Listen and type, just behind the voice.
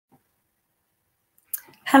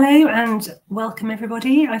Hello and welcome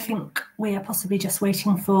everybody. I think we are possibly just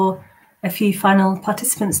waiting for a few final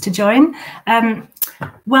participants to join.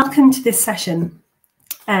 Welcome to this session,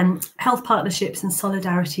 Health Partnerships and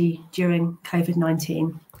Solidarity During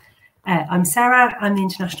COVID-19. I'm Sarah, I'm the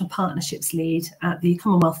International Partnerships Lead at the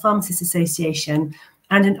Commonwealth Pharmacists Association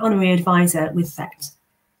and an Honorary Advisor with VET.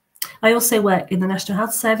 I also work in the National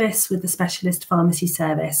Health Service with the Specialist Pharmacy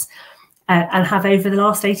Service, and have over the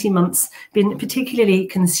last 18 months been particularly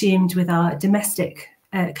consumed with our domestic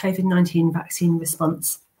COVID-19 vaccine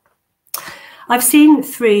response. I've seen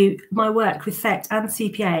through my work with VET and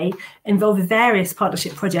CPA involved with various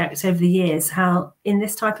partnership projects over the years how in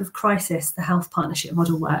this type of crisis the health partnership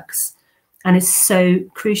model works and is so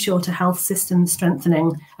crucial to health system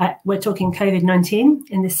strengthening. We're talking COVID-19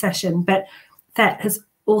 in this session, but VET has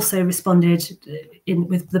also responded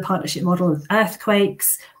with the partnership model of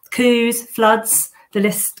earthquakes, coups, floods, the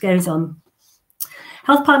list goes on.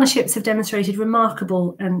 Health partnerships have demonstrated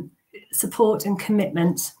remarkable support and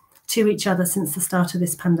commitment to each other since the start of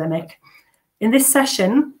this pandemic. In this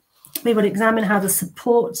session, we will examine how the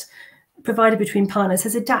support provided between partners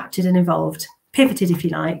has adapted and evolved, pivoted if you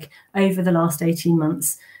like, over the last 18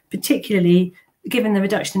 months, particularly given the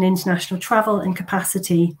reduction in international travel and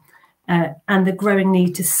capacity and the growing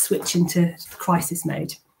need to switch into crisis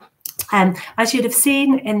mode. As you'd have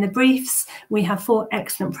seen in the briefs, we have 4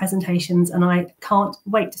 excellent presentations and I can't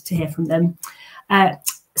wait to hear from them.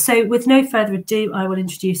 So with no further ado, I will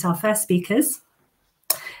introduce our first speakers.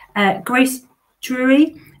 Grace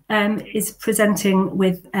Drury is presenting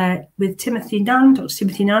with Timothy Nunn, Dr.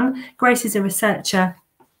 Timothy Nunn. Grace is a researcher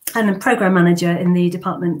and a programme manager in the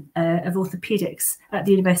Department of Orthopaedics at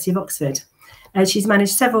the University of Oxford. She's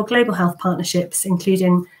managed several global health partnerships,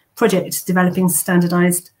 including projects developing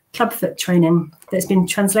standardised clubfoot training that's been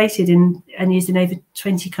translated in and used in over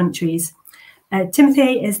 20 countries.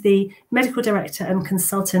 Timothy is the medical director and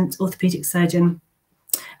consultant orthopaedic surgeon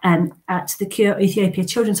at the Cure Ethiopia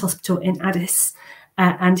Children's Hospital in Addis,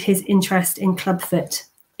 and his interest in clubfoot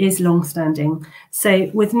is long-standing.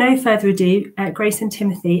 So with no further ado, Grace and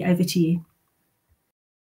Timothy, over to you.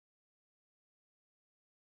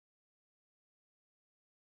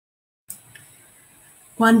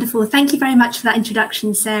 Wonderful. Thank you very much for that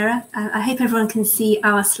introduction, Sarah. I hope everyone can see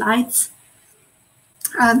our slides.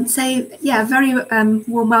 Very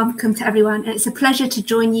warm welcome to everyone. It's a pleasure to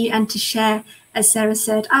join you and to share, as Sarah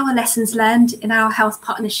said, our lessons learned in our health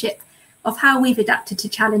partnership of how we've adapted to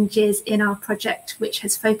challenges in our project, which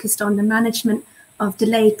has focused on the management of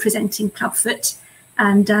delayed presenting clubfoot.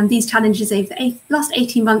 And these challenges over the last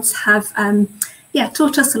 18 months have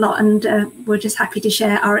taught us a lot, and we're just happy to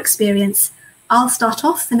share our experience. I'll start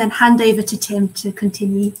off and then hand over to Tim to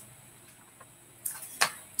continue.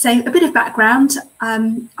 So a bit of background.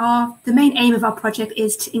 The main aim of our project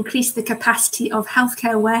is to increase the capacity of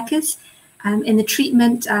healthcare workers in the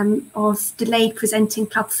treatment of delayed presenting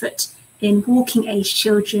clubfoot in walking age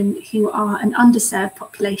children who are an underserved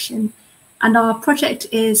population. And our project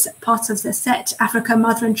is part of the SET Africa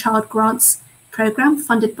Mother and Child Grants Programme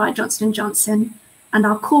funded by Johnson & Johnson. And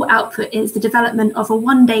our core output is the development of a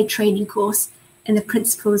one-day training course in the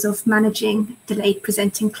principles of managing delayed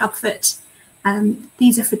presenting clubfoot.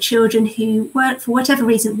 These are for children who weren't, for whatever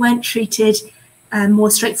reason, weren't treated more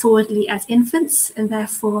straightforwardly as infants, and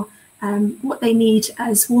therefore what they need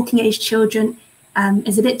as walking age children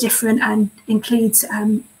is a bit different and includes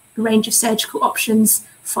a range of surgical options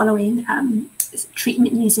following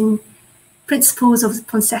treatment using principles of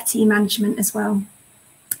Ponseti management as well.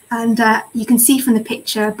 And you can see from the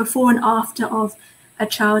picture before and after of a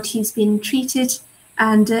child who's been treated,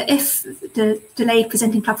 and if the delayed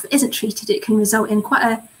presenting clubfoot isn't treated, it can result in quite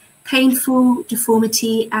a painful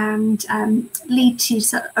deformity and lead to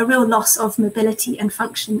a real loss of mobility and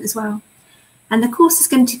function as well. And the course is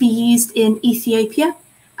going to be used in Ethiopia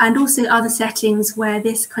and also other settings where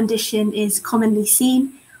this condition is commonly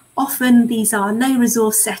seen. Often these are low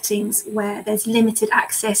resource settings where there's limited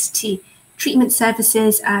access to treatment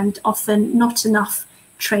services and often not enough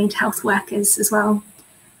trained health workers as well.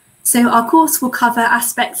 So our course will cover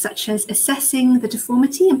aspects such as assessing the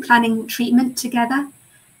deformity and planning treatment together,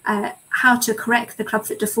 how to correct the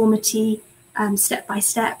clubfoot deformity step by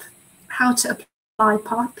step, how to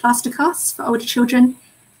apply plaster casts for older children,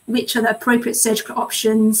 which are the appropriate surgical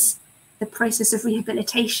options, the process of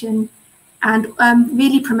rehabilitation, and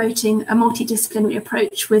really promoting a multidisciplinary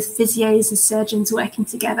approach with physios and surgeons working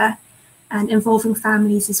together and involving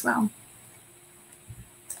families as well.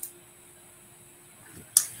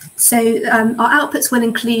 So our outputs will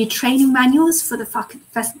include training manuals for the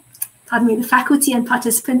faculty and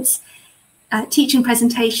participants, teaching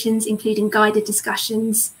presentations, including guided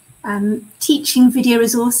discussions, teaching video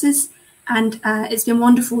resources, and it's been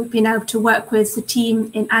wonderful. We've been able to work with the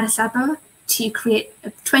team in Addis Ababa to create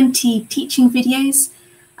 20 teaching videos,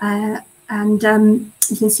 and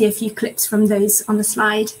you can see a few clips from those on the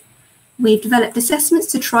slide. We've developed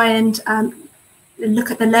assessments to try and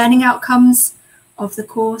look at the learning outcomes of the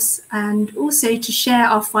course, and also to share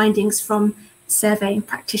our findings from surveying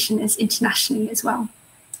practitioners internationally as well.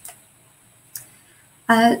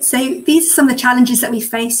 So these are some of the challenges that we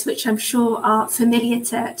face, which I'm sure are familiar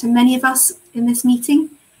to many of us in this meeting.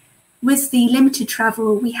 With the limited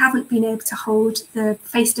travel, we haven't been able to hold the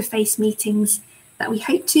face-to-face meetings that we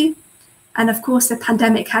hope to. And of course, the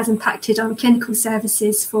pandemic has impacted on clinical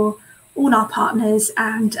services for all our partners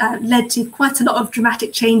and led to quite a lot of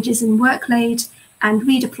dramatic changes in workload and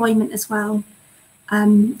redeployment as well.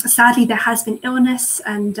 Sadly, there has been illness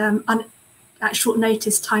and at short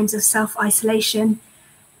notice times of self-isolation,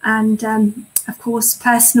 and of course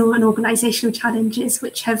personal and organisational challenges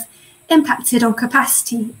which have impacted on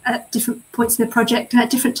capacity at different points in the project, and at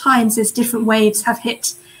different times as different waves have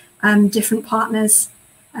hit different partners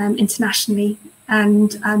internationally,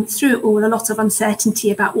 and through it all a lot of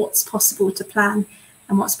uncertainty about what's possible to plan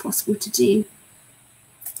and what's possible to do.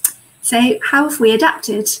 So how have we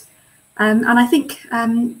adapted? And I think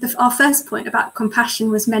our first point about compassion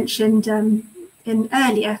was mentioned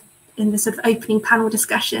earlier in the sort of opening panel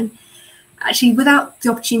discussion. Actually, without the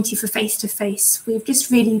opportunity for face-to-face, we've just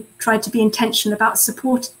really tried to be intentional about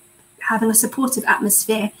having a supportive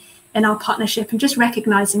atmosphere in our partnership, and just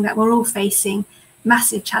recognising that we're all facing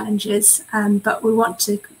massive challenges, but we want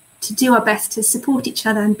to do our best to support each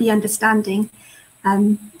other and be understanding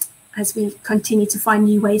as we continue to find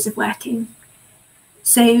new ways of working.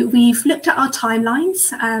 So we've looked at our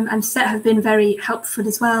timelines, and that have been very helpful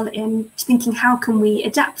as well in thinking how can we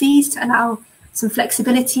adapt these to allow some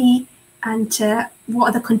flexibility, and what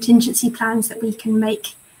are the contingency plans that we can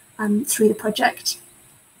make through the project.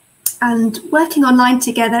 And working online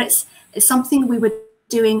together, it's something we were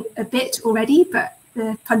doing a bit already, but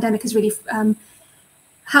the pandemic has really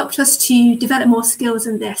helped us to develop more skills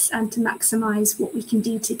in this and to maximise what we can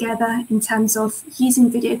do together in terms of using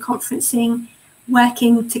video conferencing,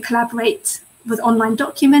 working to collaborate with online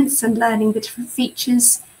documents and learning the different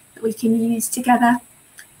features that we can use together.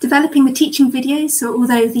 Developing the teaching videos, so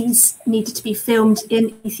although these needed to be filmed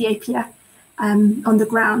in Ethiopia on the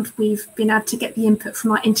ground, we've been able to get the input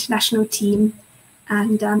from our international team.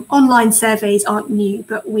 And online surveys aren't new,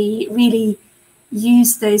 but we really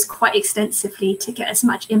used those quite extensively to get as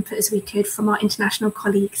much input as we could from our international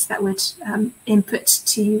colleagues that would input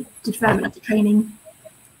to the development of the training.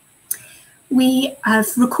 We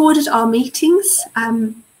have recorded our meetings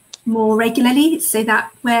more regularly, so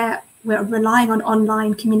that where we're relying on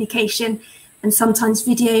online communication and sometimes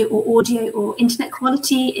video or audio or internet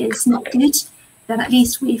quality is not good, then at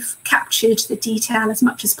least we've captured the detail as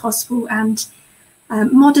much as possible. And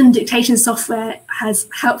modern dictation software has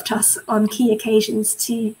helped us on key occasions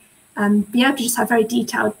to be able to just have very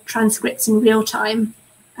detailed transcripts in real time,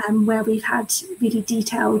 where we've had really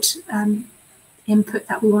detailed input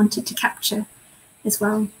that we wanted to capture as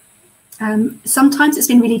well. Sometimes it's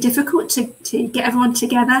been really difficult to get everyone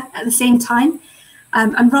together at the same time,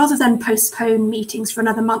 and rather than postpone meetings for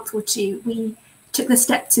another month or two, we took the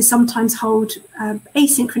step to sometimes hold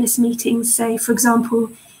asynchronous meetings. So, for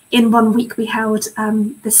example, in 1 week we held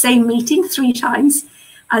the same meeting 3 times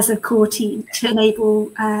as a core team to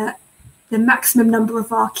enable the maximum number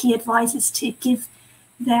of our key advisors to give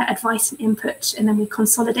their advice and input, and then we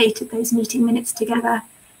consolidated those meeting minutes together.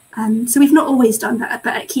 So we've not always done that,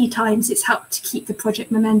 but at key times it's helped to keep the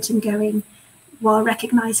project momentum going while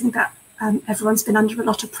recognising that everyone's been under a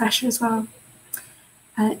lot of pressure as well.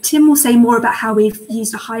 Tim will say more about how we've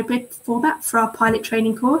used a hybrid format for our pilot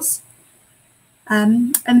training course.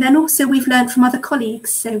 And then also we've learned from other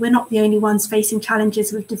colleagues, so we're not the only ones facing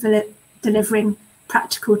challenges with delivering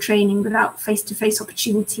practical training without face-to-face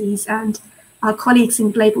opportunities, and our colleagues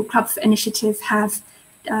in Global Club for Initiative have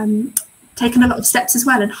taken a lot of steps as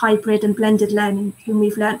well in hybrid and blended learning, whom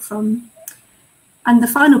we've learnt from. And the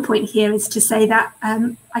final point here is to say that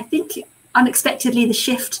I think unexpectedly the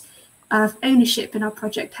shift of ownership in our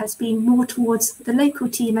project has been more towards the local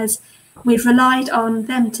team, as we've relied on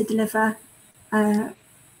them to deliver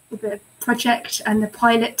the project and the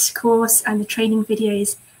pilot course and the training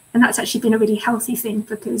videos, and that's actually been a really healthy thing,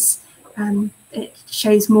 because it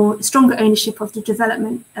shows stronger ownership of the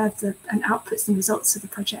development of and outputs and results of the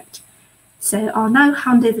project. So I'll now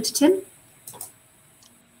hand over to Tim.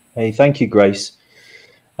 Hey, thank you, Grace.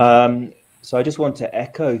 So I just want to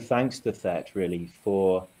echo thanks to Thet really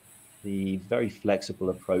for the very flexible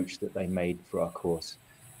approach that they made for our course.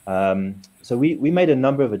 So we made a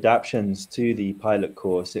number of adaptations to the pilot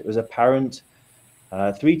course. It was apparent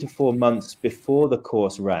 3 to 4 months before the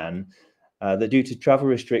course ran that due to travel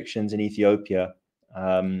restrictions in Ethiopia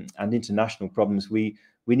and international problems, we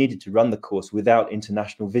needed to run the course without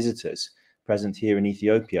international visitors present here in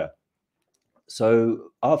Ethiopia.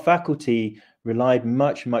 So our faculty relied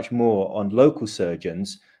much more on local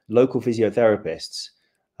surgeons, local physiotherapists,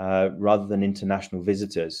 rather than international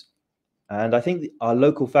visitors. And I think our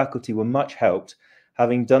local faculty were much helped,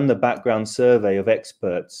 having done the background survey of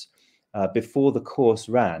experts before the course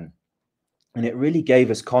ran. And it really gave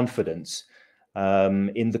us confidence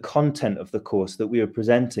in the content of the course that we were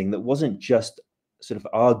presenting, that wasn't just sort of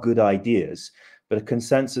our good ideas, but a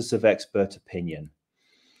consensus of expert opinion.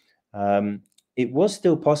 It was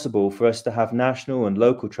still possible for us to have national and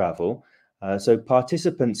local travel. So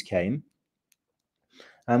participants came,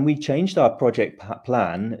 and we changed our project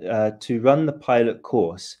plan to run the pilot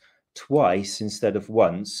course twice instead of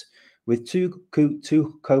once, with two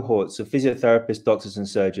cohorts of physiotherapists, doctors and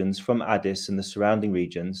surgeons from Addis and the surrounding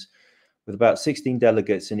regions, with about 16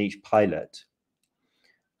 delegates in each pilot.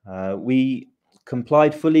 We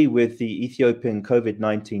complied fully with the Ethiopian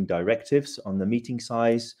COVID-19 directives on the meeting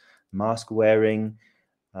size, mask wearing,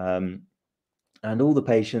 and all the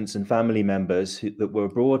patients and family members that were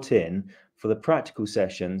brought in for the practical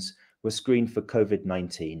sessions were screened for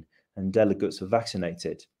COVID-19 and delegates were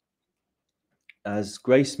vaccinated. As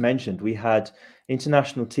Grace mentioned, we had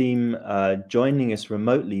international team joining us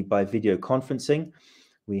remotely by video conferencing.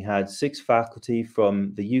 We had 6 faculty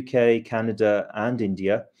from the UK, Canada, and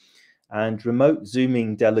India, and remote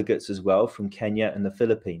Zooming delegates as well from Kenya and the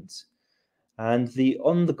Philippines. And the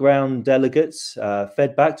on-the-ground delegates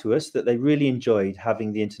fed back to us that they really enjoyed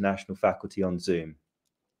having the international faculty on Zoom.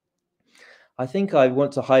 I think I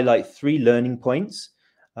want to highlight 3 learning points.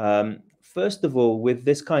 First of all, with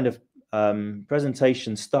this kind of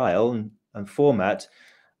presentation style and format,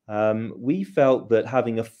 we felt that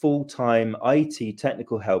having a full-time IT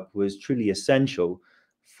technical help was truly essential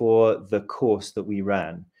for the course that we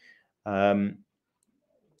ran.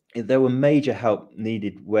 There were major help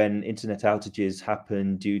needed when internet outages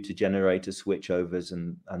happened due to generator switchovers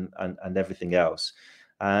and everything else.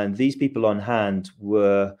 And these people on hand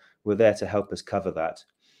were there to help us cover that.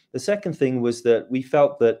 The second thing was that we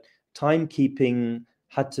felt that timekeeping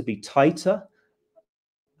had to be tighter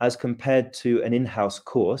as compared to an in-house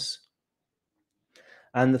course.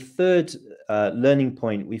 And the third learning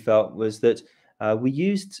point we felt was that we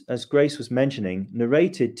used, as Grace was mentioning,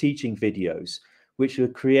 narrated teaching videos, which were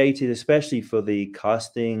created especially for the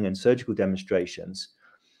casting and surgical demonstrations.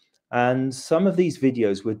 And some of these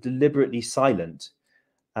videos were deliberately silent.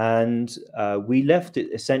 And we left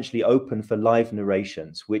it essentially open for live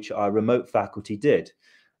narrations, which our remote faculty did.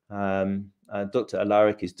 Dr.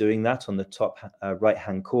 Alaric is doing that on the top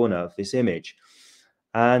right-hand corner of this image.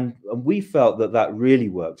 And we felt that that really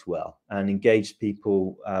worked well and engaged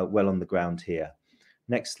people well on the ground here.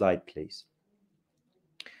 Next slide, please.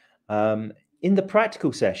 In the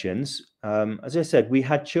practical sessions, as I said, we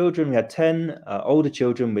had children, we had 10 older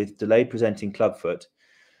children with delayed presenting clubfoot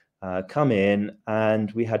come in,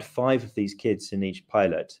 and we had 5 of these kids in each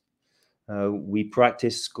pilot. We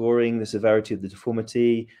practiced scoring the severity of the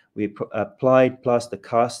deformity. We applied plaster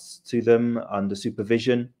casts to them under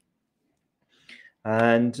supervision.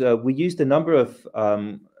 And we used a number of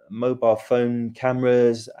mobile phone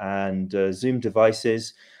cameras and Zoom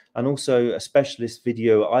devices, and also a specialist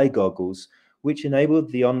video eye goggles, which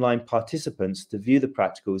enabled the online participants to view the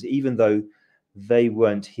practicals even though they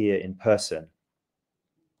weren't here in person.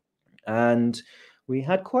 And we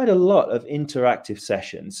had quite a lot of interactive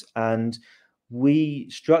sessions, and we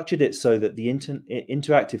structured it so that the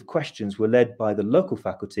interactive questions were led by the local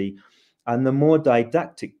faculty and the more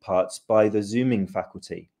didactic parts by the Zooming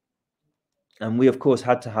faculty. And we, of course,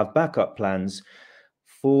 had to have backup plans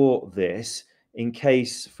for this in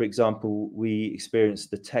case, for example, we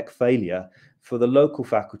experienced the tech failure for the local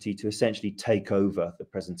faculty to essentially take over the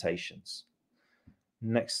presentations.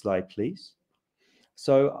 Next slide, please.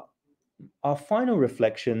 So our final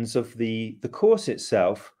reflections of the course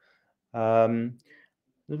itself, as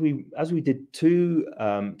we did two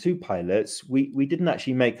pilots, we didn't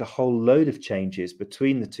actually make a whole load of changes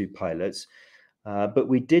between the 2 pilots, but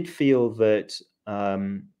we did feel that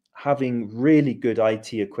having really good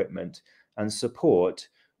IT equipment and support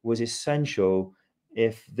was essential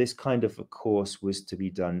if this kind of a course was to be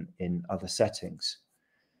done in other settings.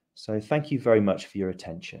 So thank you very much for your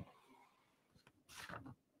attention.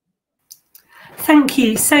 Thank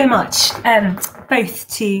you so much, both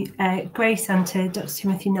to Grace and to Dr.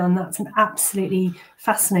 Timothy Nunn. That's an absolutely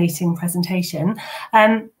fascinating presentation.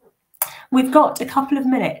 We've got a couple of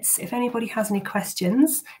minutes. If anybody has any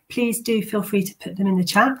questions, please do feel free to put them in the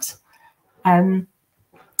chat. And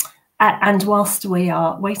whilst we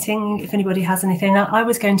are waiting, if anybody has anything, I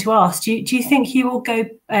was going to ask, do you think you will go,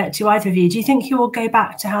 to either of you, do you think you will go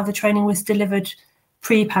back to how the training was delivered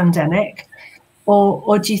pre-pandemic?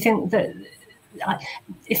 Or do you think that,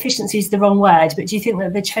 efficiency is the wrong word, but do you think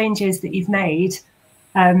that the changes that you've made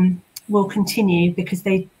will continue because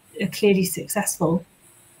they are clearly successful?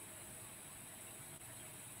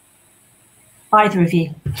 Either of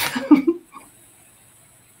you.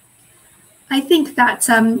 I think that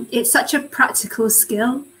it's such a practical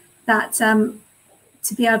skill that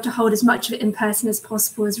to be able to hold as much of it in person as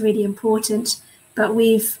possible is really important. But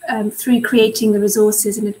we've, through creating the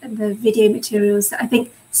resources and the video materials, I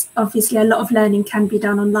think obviously a lot of learning can be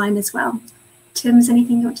done online as well. Tim, is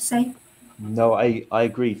anything you want to say? No, I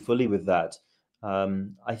agree fully with that.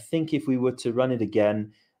 I think if we were to run it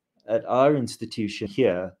again at our institution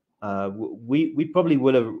here, we probably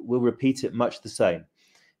will repeat it much the same,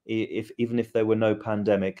 even if there were no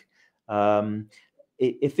pandemic.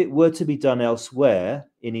 If it were to be done elsewhere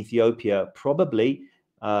in Ethiopia, probably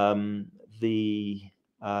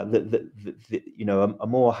you know, a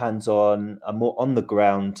more hands-on, a more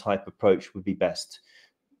on-the-ground type approach would be best,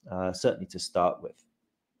 certainly to start with.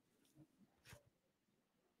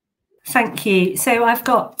 Thank you. So I've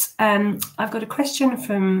got a question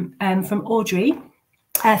from Audrey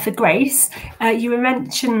for Grace. You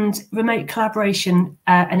mentioned remote collaboration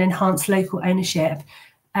and enhanced local ownership.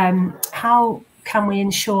 How can we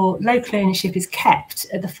ensure local ownership is kept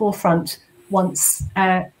at the forefront once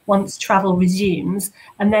travel resumes?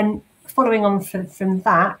 And then following on from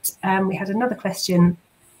that, we had another question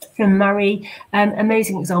from Murray.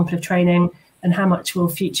 Amazing example of training, and how much will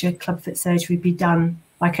future clubfoot surgery be done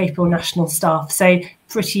by capable national staff? So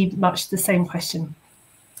pretty much the same question.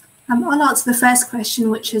 I'll answer the first question,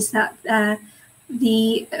 which is that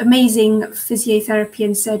the amazing physiotherapy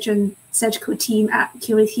and surgical team at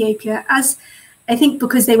Cure Ethiopia, as I think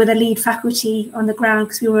because they were the lead faculty on the ground,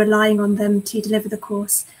 because we were relying on them to deliver the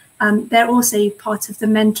course, they're also part of the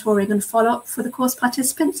mentoring and follow-up for the course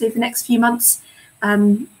participants over the next few months.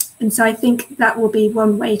 And so I think that will be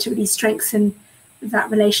one way to really strengthen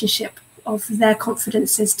that relationship of their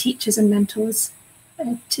confidence as teachers and mentors.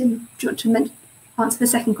 Tim, do you want to answer the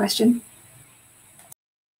second question?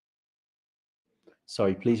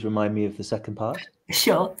 Sorry, please remind me of the second part.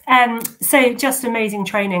 Sure. So just amazing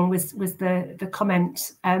training was the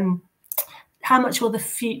comment. How much will the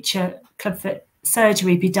future clubfoot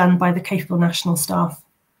surgery be done by the capable national staff?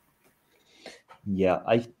 Yeah,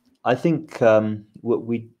 I think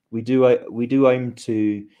we do aim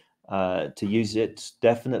to use it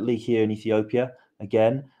definitely here in Ethiopia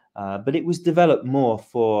again, but it was developed more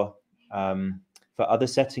for other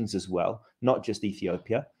settings as well, not just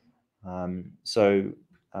Ethiopia. So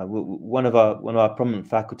one of our prominent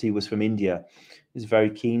faculty was from India. He was very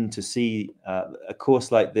keen to see a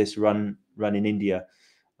course like this run in India,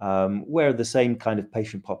 where the same kind of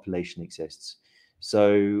patient population exists.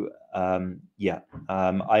 So yeah,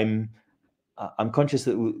 I'm conscious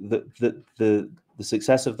that the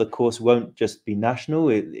success of the course won't just be national;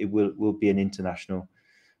 it will be an international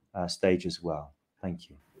stage as well. Thank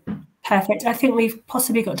you. Perfect. I think we've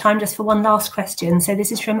possibly got time just for one last question. So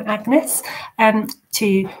this is from Agnes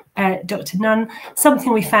to Dr. Nunn.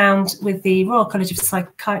 Something we found with the Royal College of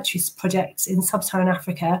Psychiatrists projects in sub-Saharan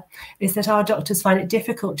Africa is that our doctors find it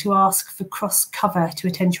difficult to ask for cross-cover to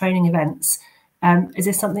attend training events. Is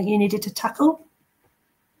this something you needed to tackle?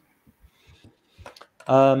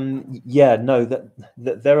 Yeah, no,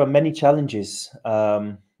 that there are many challenges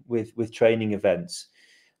with training events.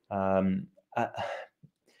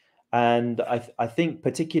 And I think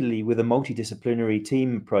particularly with a multidisciplinary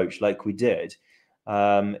team approach like we did,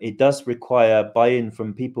 it does require buy-in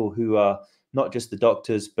from people who are not just the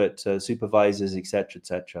doctors, but supervisors, etc.,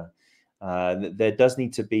 etc. There does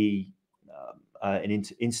need to be an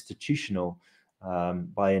institutional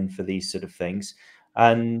buy-in for these sort of things.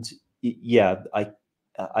 And yeah, I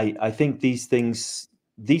think these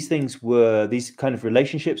kind of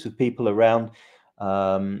relationships with people around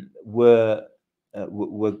were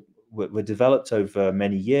developed over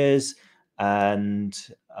many years, and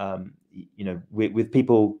you know, with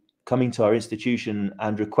people coming to our institution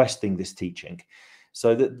and requesting this teaching,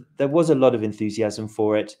 so that there was a lot of enthusiasm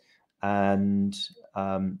for it, and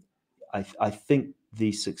I think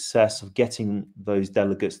the success of getting those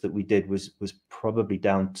delegates that we did was probably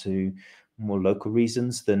down to more local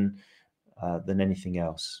reasons than than anything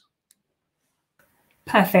else.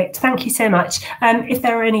 Perfect. Thank you so much. If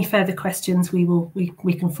there are any further questions, we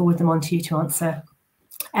can forward them on to you to answer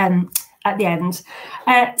at the end.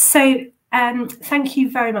 Thank you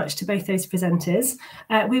very much to both those presenters.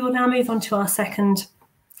 We will now move on to our second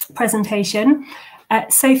presentation.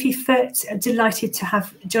 Sophie Foote, delighted to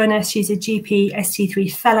have join us. She's a GP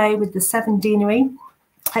ST3 Fellow with the Severn Deanery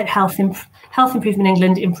at Health Improvement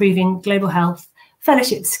England, Improving Global Health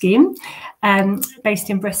Fellowship Scheme, based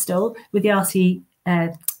in Bristol with the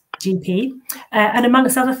RCGP. And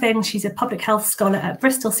amongst other things, she's a public health scholar at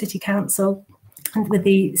Bristol City Council and with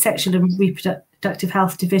the Sexual and Reproductive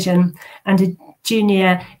Health Division, and a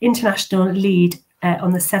junior international lead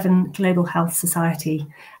on the Severn Global Health Society.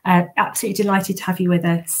 Absolutely delighted to have you with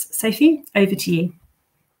us. Sophie, over to you.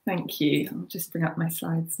 Thank you. I'll just bring up my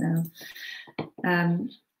slides now.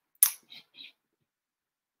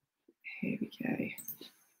 Here we go.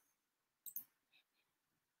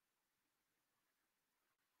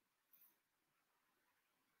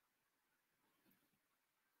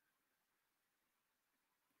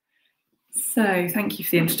 So thank you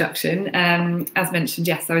for the introduction. As mentioned,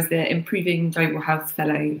 yes, I was the Improving Global Health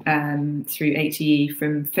Fellow through HEE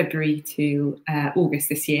from February to August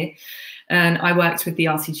this year. And I worked with the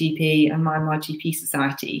RCGP and Myanmar GP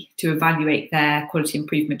Society to evaluate their quality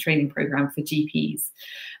improvement training programme for GPs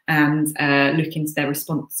and look into their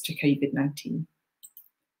response to COVID-19.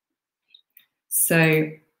 So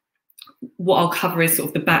what I'll cover is sort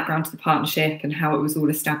of the background to the partnership and how it was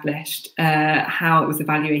all established, how it was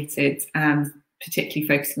evaluated, and particularly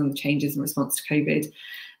focusing on the changes in response to COVID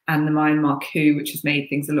and the Myanmar coup, which has made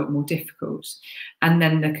things a lot more difficult, and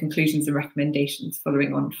then the conclusions and recommendations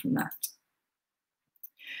following on from that.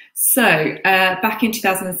 So back in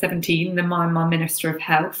 2017, the Myanmar Minister of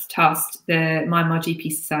Health tasked the Myanmar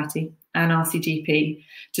GP Society and RCGP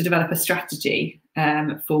to develop a strategy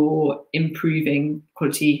for improving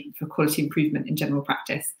quality improvement in general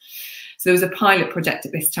practice. So there was a pilot project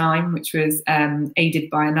at this time, which was aided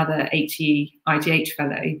by another HE IGH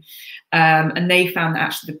fellow, and they found that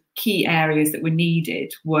actually the key areas that were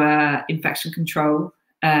needed were infection control,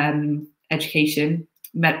 education,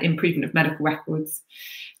 improvement of medical records,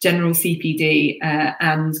 general CPD,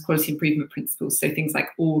 and quality improvement principles, so things like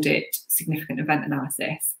audit, significant event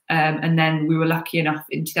analysis. And then we were lucky enough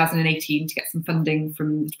in 2018 to get some funding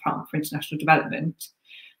from the Department for International Development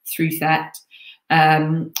through SET,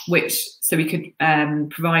 so we could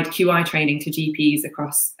provide QI training to GPs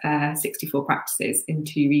across 64 practices in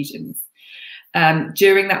 2 regions.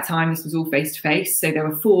 During that time, this was all face-to-face, so there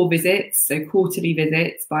were 4 visits, so quarterly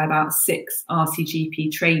visits by about 6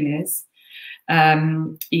 RCGP trainers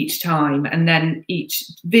each time, and then each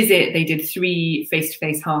visit they did 3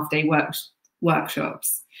 face-to-face half-day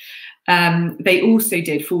workshops. They also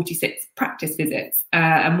did 46 practice visits,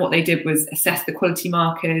 and what they did was assess the quality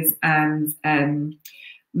markers and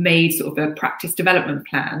made sort of a practice development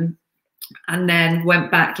plan, and then went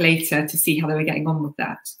back later to see how they were getting on with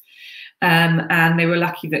that. And they were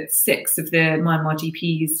lucky that 6 of the Myanmar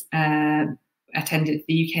GPs attended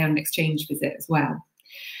the UK on an exchange visit as well.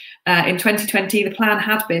 In 2020, the plan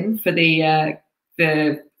had been for the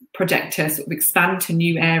project to sort of expand to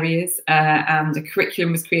new areas, and a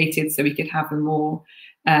curriculum was created so we could have a more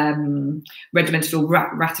regimented or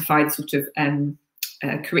ratified sort of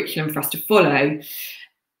curriculum for us to follow.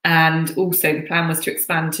 And also the plan was to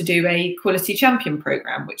expand to do a quality champion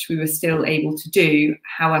programme, which we were still able to do,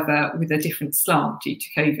 however, with a different slant due to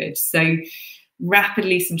COVID. So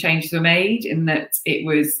rapidly some changes were made in that it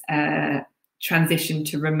was transitioned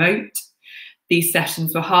to remote. These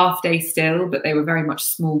sessions were half day still, but they were very much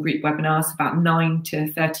small group webinars, about 9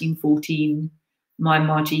 to 13, 14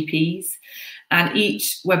 Myanmar GPs. And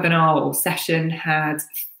each webinar or session had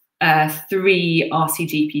 3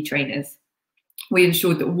 RCGP trainers. We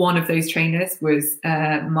ensured that one of those trainers was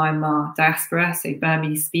Myanmar diaspora, so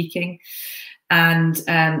Burmese speaking. And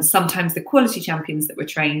sometimes the quality champions that were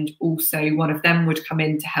trained, also one of them would come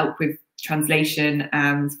in to help with translation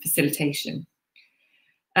and facilitation.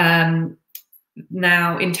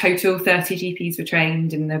 Now, in total, 30 GPs were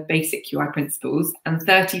trained in the basic QI principles and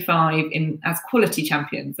 35 as quality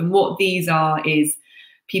champions. And what these are is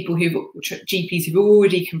people GPs who've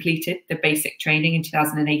already completed the basic training in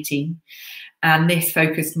 2018. And this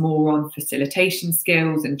focused more on facilitation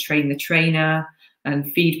skills and train the trainer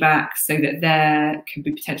and feedback, so that there can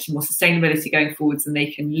be potentially more sustainability going forwards and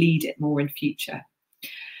they can lead it more in future.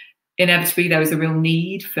 Inevitably, there was a real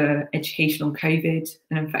need for education on COVID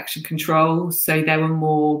and infection control, so there were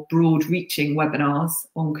more broad-reaching webinars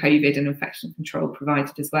on COVID and infection control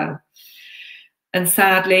provided as well. And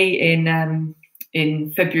sadly, in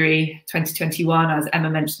in February 2021, as Emma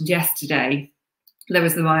mentioned yesterday, there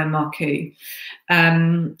was the Myanmar coup.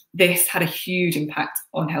 This had a huge impact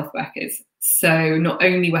on health workers. So not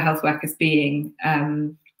only were health workers being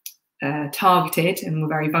targeted and were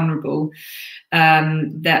very vulnerable,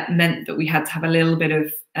 that meant that we had to have a little bit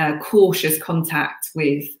of cautious contact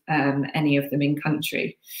with any of them in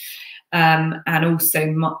country. And also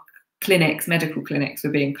medical clinics were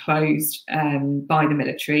being closed by the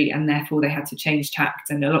military, and therefore they had to change tact,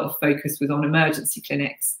 and a lot of focus was on emergency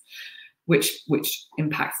clinics, which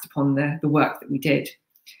impacted upon the work that we did.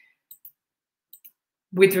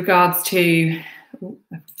 With regards to,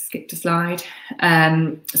 I've skipped a slide.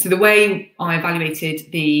 So the way I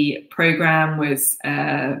evaluated the programme was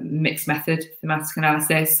mixed method thematic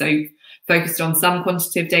analysis, so focused on some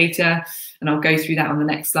quantitative data, and I'll go through that on the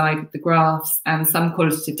next slide with the graphs, and some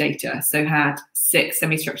qualitative data. So had 6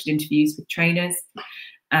 semi-structured interviews with trainers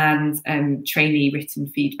and trainee written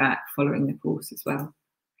feedback following the course as well.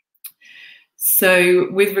 So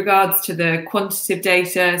with regards to the quantitative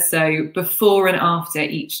data, so before and after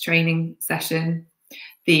each training session,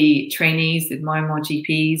 the trainees, the Myanmar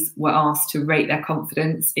GPs, were asked to rate their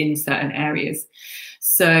confidence in certain areas.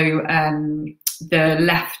 So the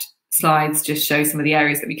left slides just show some of the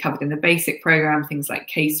areas that we covered in the basic programme, things like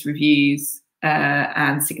case reviews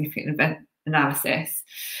and significant event analysis.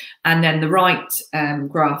 And then the right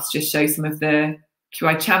graphs just show some of the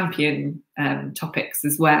QI champion topics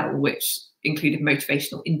as well, which included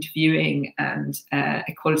motivational interviewing and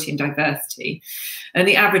equality and diversity. And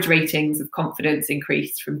the average ratings of confidence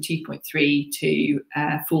increased from 2.3 to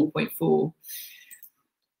 4.4.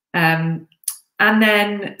 And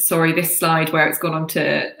then, sorry, this slide where it's gone on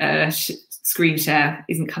to screen share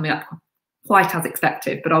isn't coming up quite as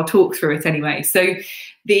expected, but I'll talk through it anyway. So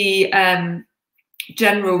the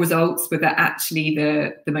general results were that actually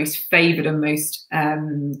the most favoured and most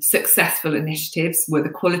successful initiatives were the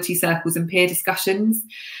quality circles and peer discussions.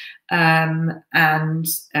 And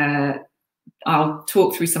I'll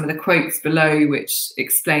talk through some of the quotes below, which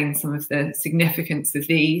explain some of the significance of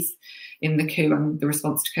these in the coup and the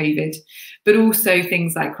response to COVID. But also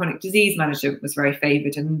things like chronic disease management was very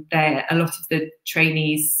favoured, and there a lot of the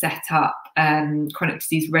trainees set up chronic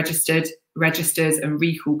disease registers and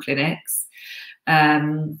recall clinics.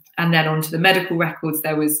 And then onto the medical records,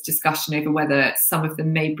 there was discussion over whether some of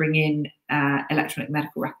them may bring in electronic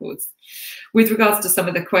medical records. With regards to some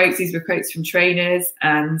of the quotes, these were quotes from trainers,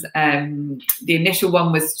 and the initial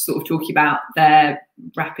one was sort of talking about their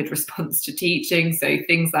rapid response to teaching. So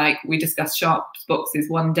things like, we discussed sharps boxes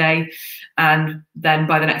one day, and then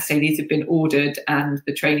by the next day these had been ordered, and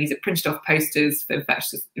the trainees had printed off posters for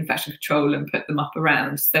infection control and put them up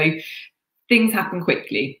around. So things happen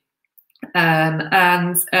quickly. And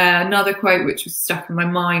another quote which was stuck in my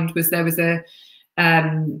mind was there was a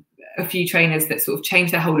few trainers that sort of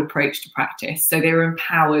changed their whole approach to practice. So they were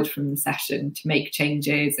empowered from the session to make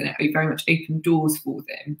changes, and it very much opened doors for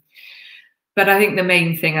them. But I think the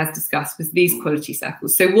main thing, as discussed, was these quality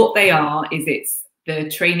circles. So what they are is the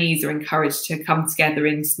trainees are encouraged to come together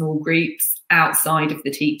in small groups outside of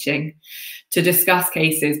the teaching to discuss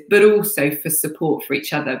cases, but also for support for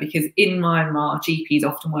each other, because in Myanmar, GPs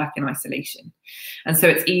often work in isolation. And so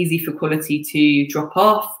it's easy for quality to drop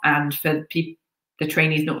off and for the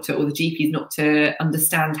trainees not to, or the GPs not to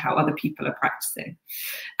understand how other people are practicing.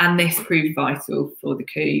 And this proved vital for the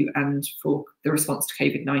coup and for the response to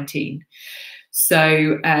COVID-19.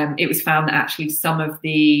 So it was found that actually some of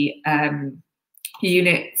the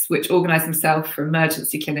units which organised themselves for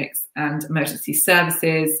emergency clinics and emergency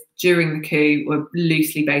services during the coup were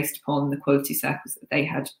loosely based upon the quality circles that they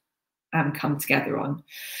had come together on.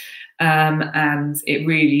 And it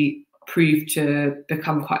really proved to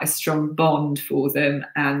become quite a strong bond for them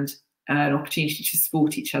and an opportunity to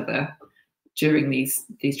support each other during these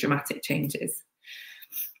dramatic changes.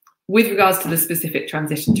 With regards to the specific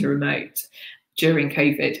transition to remote during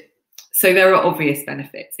COVID, so there are obvious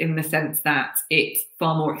benefits in the sense that it's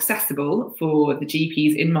far more accessible for the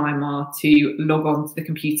GPs in Myanmar to log on to the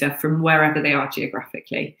computer from wherever they are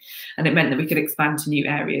geographically. And it meant that we could expand to new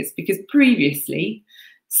areas, because previously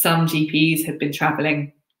some GPs had been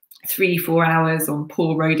travelling 3-4 hours on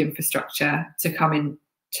poor road infrastructure to come in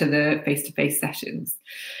to the face-to-face sessions.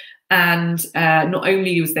 And not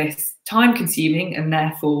only was this time consuming, and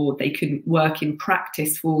therefore they couldn't work in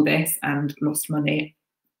practice for this and lost money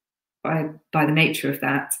by the nature of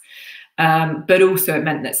that, but also it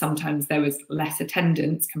meant that sometimes there was less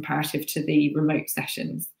attendance comparative to the remote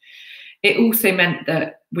sessions. It also meant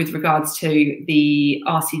that with regards to the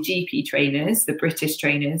RCGP trainers, the British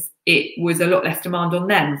trainers, it was a lot less demand on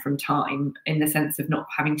them from time, in the sense of not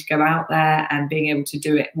having to go out there and being able to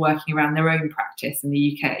do it working around their own practice in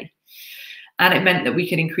the UK. And it meant that we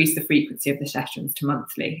could increase the frequency of the sessions to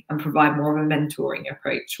monthly and provide more of a mentoring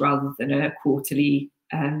approach rather than a quarterly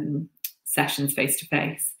sessions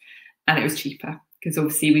face-to-face. And it was cheaper, because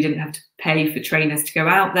obviously we didn't have to pay for trainers to go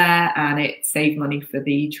out there, and it saved money for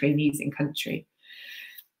the trainees in country.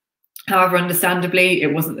 However, understandably,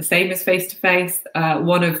 it wasn't the same as face-to-face.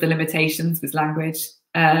 One of the limitations was language.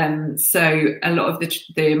 So a lot of the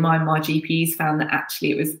Myanmar GPs found that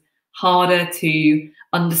actually it was harder to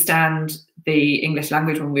understand the English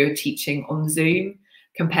language when we were teaching on Zoom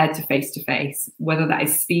compared to face-to-face. Whether that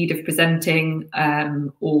is speed of presenting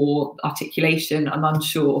or articulation, I'm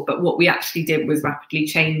unsure. But what we actually did was rapidly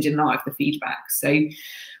change in light of the feedback. So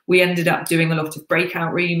we ended up doing a lot of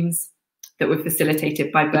breakout rooms that were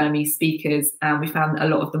facilitated by Burmese speakers. And we found that a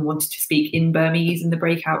lot of them wanted to speak in Burmese in the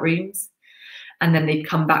breakout rooms. And then they'd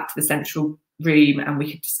come back to the central room and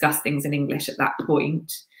we could discuss things in English at that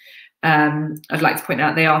point. I'd like to point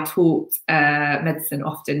out they are taught medicine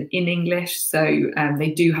often in English, so they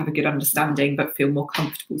do have a good understanding but feel more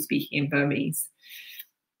comfortable speaking in Burmese.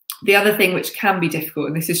 The other thing which can be difficult,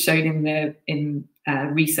 and this is shown in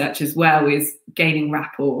research as well, is gaining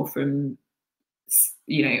rapport from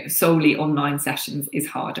solely online sessions is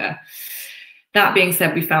harder. That being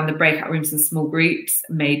said, we found the breakout rooms and small groups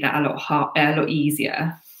made that a lot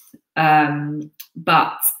easier.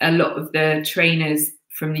 But a lot of the trainers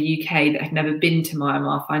from the UK that had never been to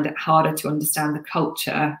Myanmar find it harder to understand the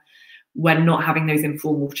culture when not having those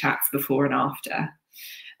informal chats before and after.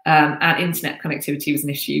 And internet connectivity was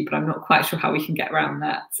an issue, but I'm not quite sure how we can get around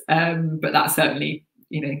that. But that certainly,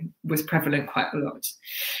 was prevalent quite a lot.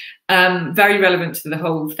 Very relevant to the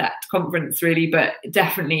whole THET conference, really, but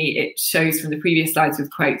definitely it shows from the previous slides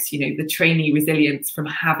with quotes, the trainee resilience from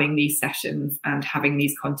having these sessions and having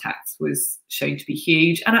these contacts was shown to be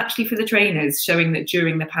huge. And actually for the trainers, showing that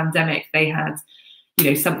during the pandemic, they had,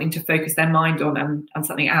 something to focus their mind on, and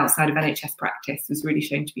something outside of NHS practice was really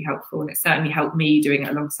shown to be helpful. And it certainly helped me doing it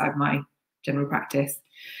alongside my general practice.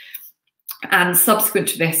 And subsequent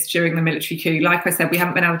to this, during the military coup, like I said, we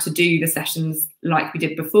haven't been able to do the sessions like we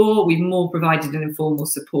did before. We've more provided an informal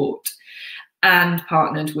support and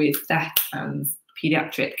partnered with THET and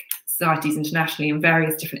paediatric societies internationally and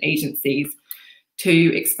various different agencies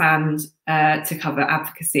to expand to cover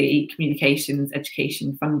advocacy, communications,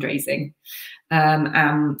 education, fundraising.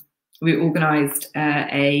 And we organised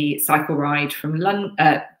a cycle ride from London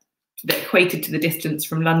that equated to the distance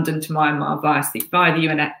from London to Myanmar via the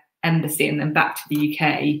UN Embassy and then back to the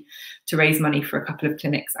UK to raise money for a couple of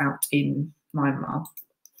clinics out in Myanmar.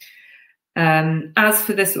 As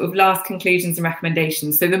for the sort of last conclusions and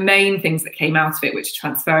recommendations, so the main things that came out of it, which are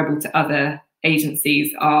transferable to other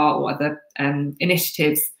agencies or other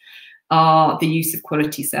initiatives, are the use of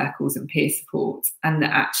quality circles and peer support, and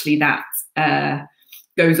that actually that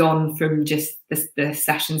goes on from just the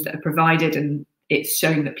sessions that are provided, and it's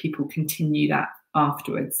shown that people continue that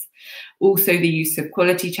afterwards. Also the use of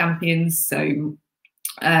quality champions, so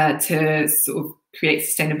to sort of create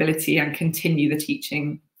sustainability and continue the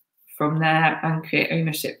teaching from there and create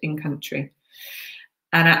ownership in country.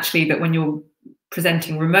 And actually that when you're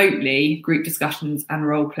presenting remotely, group discussions and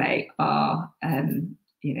role play are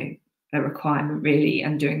a requirement really,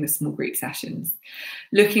 and doing the small group sessions.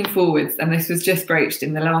 Looking forwards, and this was just broached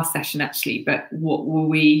in the last session actually, but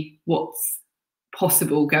what's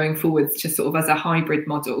possible going forwards to sort of as a hybrid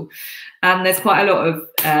model. And there's quite a lot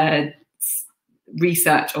of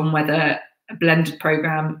research on whether a blended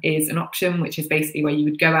program is an option, which is basically where you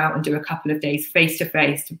would go out and do a couple of days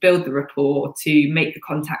face-to-face to build the rapport, to make the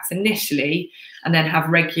contacts initially, and then have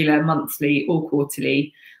regular monthly or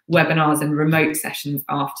quarterly webinars and remote sessions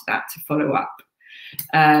after that to follow up.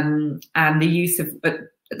 And the use of, at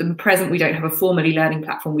the present, we don't have a formal e-learning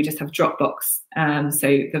platform, we just have Dropbox. So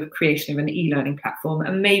the creation of an e-learning platform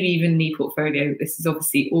and maybe even an e-portfolio. This is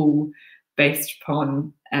obviously all based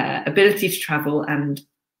upon ability to travel and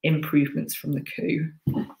improvements from the coup.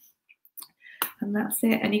 And that's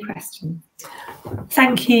it. Any questions?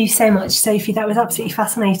 Thank you so much, Sophie. That was absolutely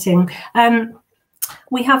fascinating.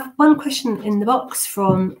 We have one question in the box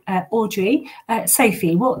from Audrey.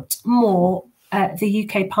 Sophie, what more the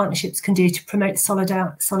UK partnerships can do to promote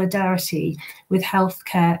solidarity with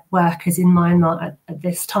healthcare workers in Myanmar at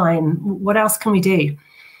this time? What else can we do?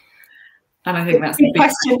 And I think that's a big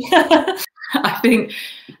question. I think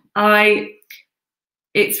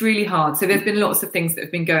It's really hard. So there's been lots of things that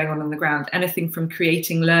have been going on the ground, anything from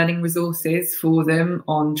creating learning resources for them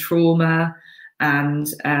on trauma, and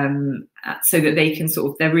so that they can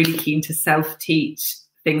they're really keen to self-teach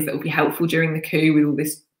things that will be helpful during the coup with all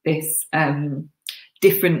this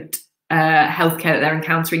different healthcare that they're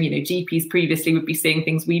encountering. GPs previously would be seeing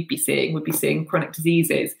things would be seeing chronic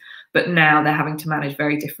diseases, but now they're having to manage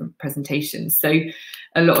very different presentations. So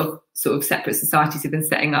a lot of separate societies have been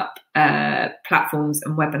setting up platforms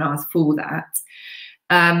and webinars for that.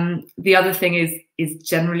 The other thing is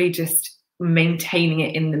generally just maintaining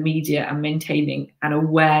it in the media and maintaining an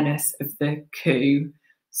awareness of the coup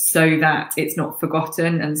so that it's not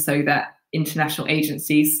forgotten, and so that international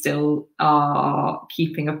agencies still are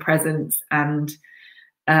keeping a presence and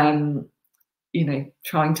trying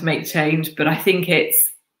to make change. But I think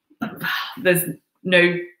there's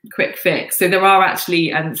no quick fix. So there are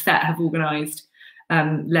actually, and SET have organised,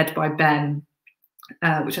 led by Ben,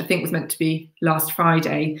 which I think was meant to be last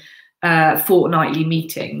Friday, fortnightly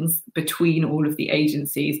meetings between all of the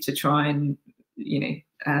agencies to try and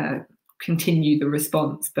continue the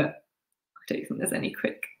response. But I don't think there's any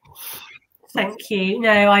quick. Thank you.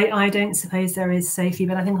 No, I don't suppose there is, Sophie,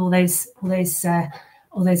 but I think all those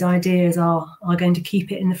ideas are going to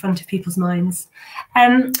keep it in the front of people's minds.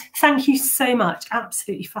 Thank you so much.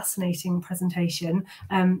 Absolutely fascinating presentation.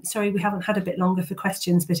 Sorry we haven't had a bit longer for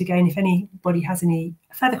questions, but again, if anybody has any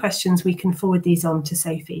further questions, we can forward these on to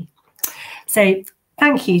Sophie. So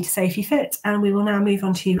thank you to Sophie Fitt, and we will now move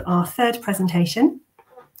on to our third presentation.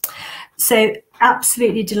 So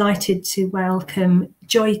absolutely delighted to welcome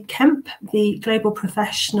Joy Kemp, the Global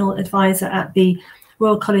Professional Advisor at the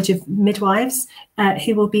Royal College of Midwives,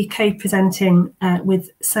 who will be co-presenting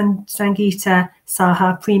with Sangeeta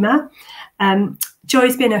Saha Prema.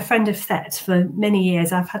 Joy's been a friend of SET for many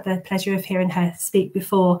years. I've had the pleasure of hearing her speak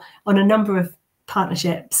before on a number of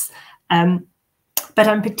partnerships, but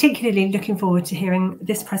I'm particularly looking forward to hearing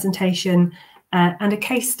this presentation and a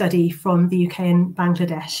case study from the UK and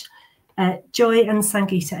Bangladesh. Joy and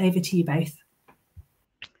Sangeeta, over to you both.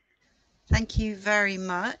 Thank you very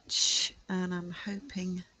much, and I'm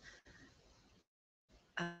hoping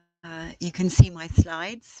you can see my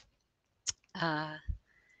slides.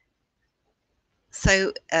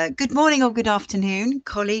 Good morning or good afternoon,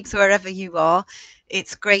 colleagues, wherever you are.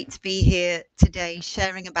 It's great to be here today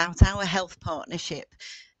sharing about our health partnership,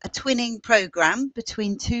 a twinning programme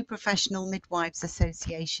between two professional midwives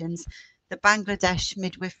associations, the Bangladesh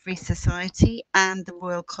Midwifery Society and the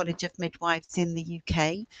Royal College of Midwives in the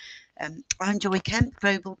UK. I'm Joy Kemp,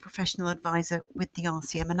 Global Professional Advisor with the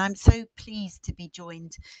RCM, and I'm so pleased to be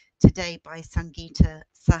joined today by Sangeeta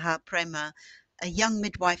Saha Prema, a young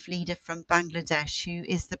midwife leader from Bangladesh who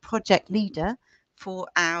is the project leader for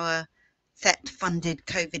our SET-funded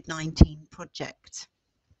COVID-19 project.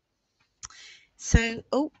 So,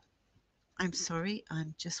 I'm sorry, I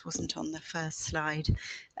just wasn't on the first slide.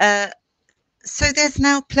 So there's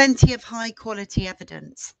now plenty of high quality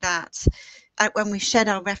evidence that when we shed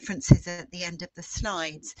our references at the end of the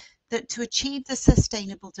slides, that to achieve the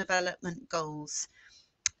Sustainable Development Goals,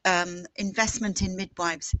 investment in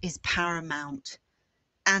midwives is paramount.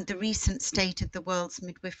 And the recent State of the World's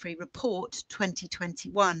Midwifery Report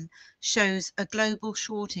 2021 shows a global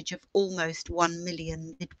shortage of almost 1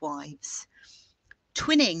 million midwives.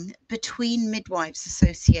 Twinning between midwives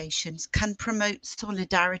associations can promote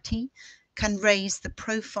solidarity, can raise the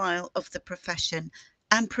profile of the profession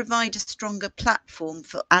and provide a stronger platform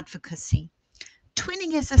for advocacy.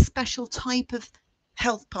 Twinning is a special type of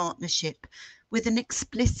health partnership with an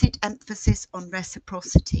explicit emphasis on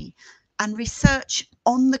reciprocity, and research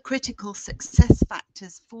on the critical success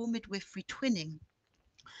factors for midwifery twinning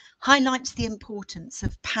highlights the importance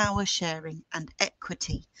of power sharing and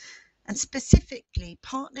equity, and specifically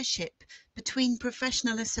partnership between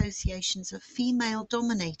professional associations of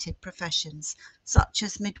female-dominated professions, such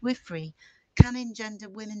as midwifery, can engender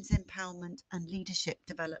women's empowerment and leadership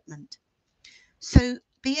development. So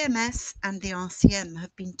BMS and the RCM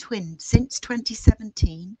have been twinned since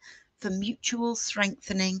 2017 for mutual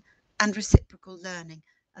strengthening and reciprocal learning,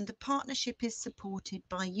 and the partnership is supported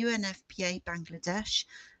by UNFPA Bangladesh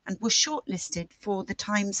and was shortlisted for the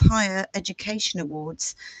Times Higher Education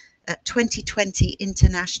Awards 2020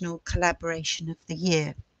 International Collaboration of the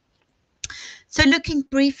Year. So looking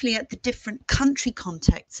briefly at the different country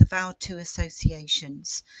contexts of our two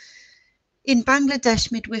associations. In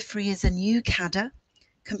Bangladesh, midwifery is a new cadre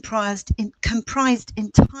comprised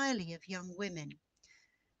entirely of young women.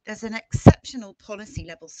 There's an exceptional policy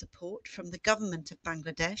level support from the government of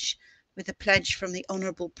Bangladesh, with a pledge from the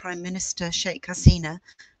Honourable Prime Minister Sheikh Hasina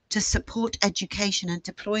to support education and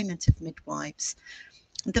deployment of midwives.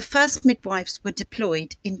 The first midwives were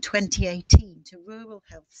deployed in 2018 to rural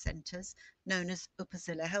health centres known as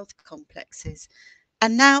Upazila health complexes.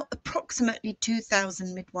 And now approximately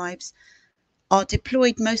 2,000 midwives are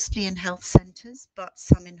deployed mostly in health centres, but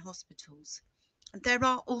some in hospitals. And there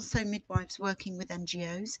are also midwives working with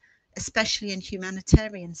NGOs, especially in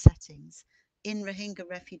humanitarian settings, in Rohingya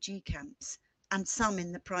refugee camps, and some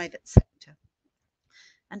in the private sector.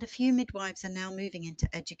 And a few midwives are now moving into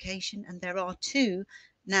education, and there are 2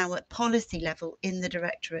 now at policy level in the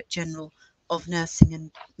Directorate General of Nursing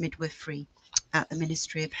and Midwifery at the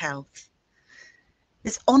Ministry of Health.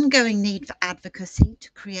 There's ongoing need for advocacy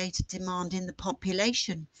to create a demand in the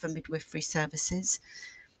population for midwifery services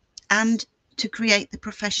and to create the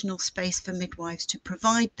professional space for midwives to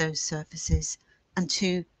provide those services and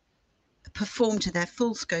to perform to their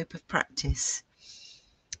full scope of practice.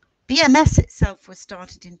 BMS itself was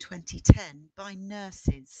started in 2010 by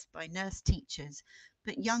nurses, by nurse teachers,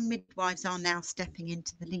 but young midwives are now stepping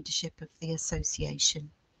into the leadership of the association.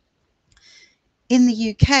 In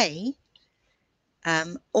the UK,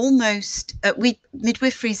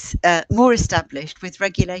 midwifery's more established with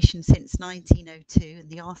regulation since 1902 and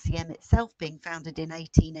the RCM itself being founded in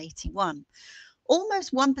 1881.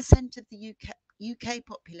 Almost 1% of the UK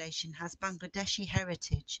population has Bangladeshi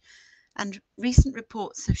heritage, and recent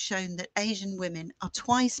reports have shown that Asian women are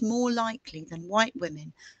twice more likely than white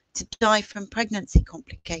women to die from pregnancy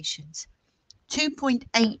complications.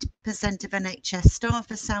 2.8% of NHS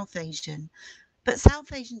staff are South Asian, but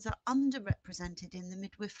South Asians are underrepresented in the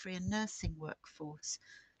midwifery and nursing workforce.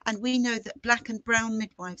 And we know that black and brown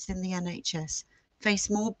midwives in the NHS face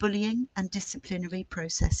more bullying and disciplinary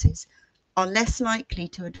processes, are less likely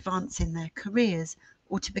to advance in their careers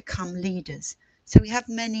or to become leaders. So we have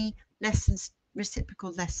many lessons,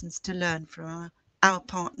 reciprocal lessons to learn from our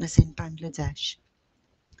partners in Bangladesh.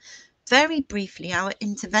 Very briefly, our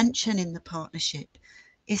intervention in the partnership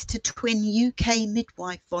is to twin UK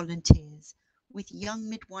midwife volunteers with young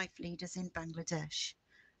midwife leaders in Bangladesh.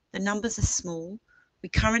 The numbers are small. We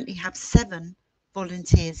currently have 7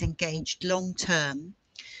 volunteers engaged long term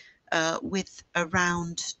with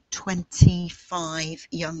around 25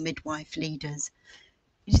 young midwife leaders.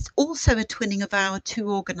 It is also a twinning of our 2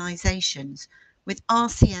 organisations, with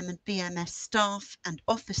RCM and BMS staff and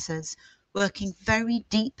officers working very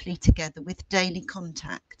deeply together with daily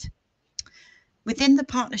contact. Within the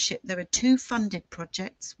partnership, there are 2 funded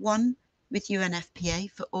projects, one with UNFPA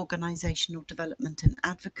for organisational development and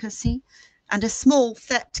advocacy, and a small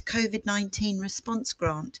THET COVID-19 response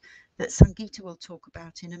grant that Sangeeta will talk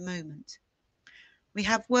about in a moment. We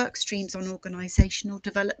have work streams on organisational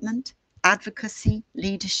development, advocacy,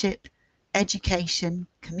 leadership, education,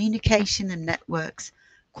 communication and networks,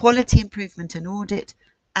 quality improvement and audit,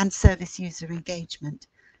 and service user engagement.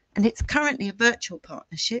 And it's currently a virtual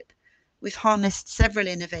partnership. We've harnessed several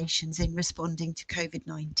innovations in responding to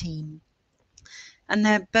COVID-19. And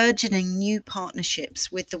they're burgeoning new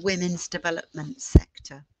partnerships with the women's development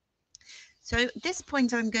sector. So at this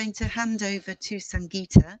point, I'm going to hand over to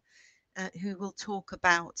Sangeeta, who will talk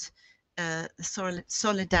about the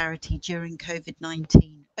solidarity during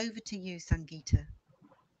COVID-19. Over to you, Sangeeta.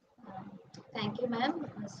 Thank you, ma'am.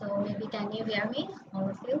 So maybe can you hear me, all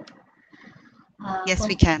of you? Yes,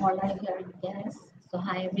 we can. All are hearing, yes. So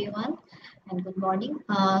hi, everyone, and good morning.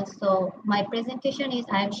 So my presentation is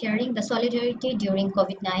I am sharing the solidarity during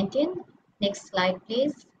COVID-19. Next slide,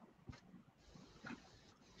 please.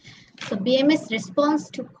 So BMS response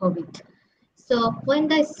to COVID. So when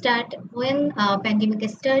pandemic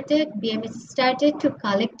started, BMS started to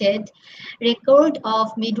collect record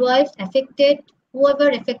of midwives whoever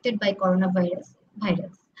affected by coronavirus.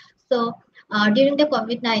 So during the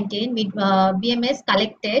COVID-19, BMS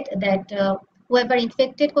collected that whoever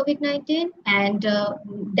infected COVID-19, and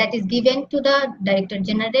that is given to the Director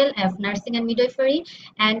General of Nursing and Midwifery,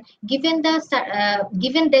 and given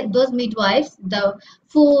those midwives the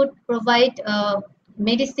food, provide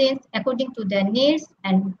medicines according to their needs.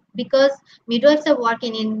 And because midwives are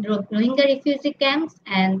working in Rohingya refugee camps,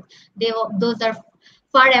 and those are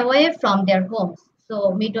far away from their homes,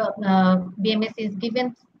 so BMS is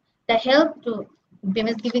given the help to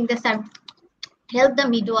BMS giving the help the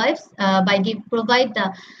midwives by provide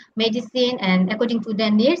the medicine and according to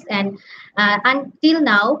their needs. And until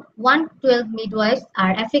now 112 midwives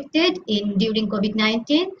are affected during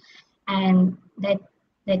COVID-19, and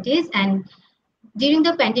that is. And during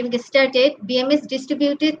the pandemic started, BMS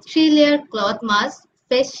distributed 3-layer cloth masks,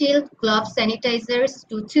 face shield, gloves, sanitizers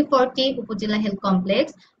to 240 Upazila Health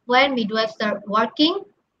Complex, where midwives are working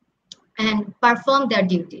and perform their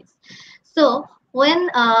duties. So when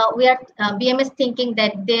we are BMS thinking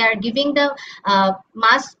that they are giving the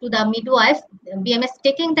mask to the midwives, BMS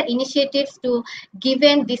taking the initiatives to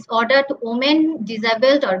given this order to women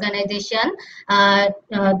disabled organization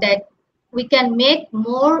that we can make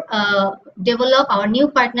more develop our new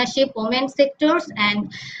partnership women sectors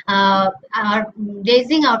and are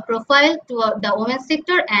raising our profile to the women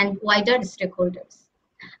sector and wider stakeholders.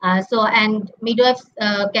 So and midwives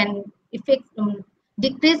can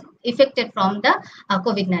decrease affected from the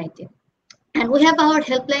COVID-19. And we have our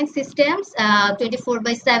helpline systems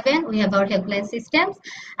 24/7. We have our helpline systems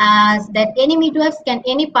that any midwives can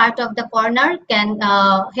any part of the corner can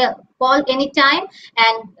call anytime,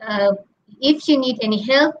 and if she need any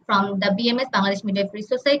help from the BMS Bangladesh Midwifery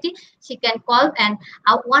Society, she can call. And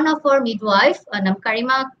one of our midwives,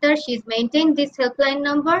 Karima Akhtar, she's maintained this helpline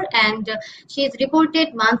number, and she's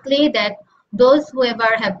reported monthly that those whoever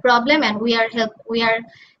have problem, and we are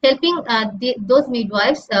helping those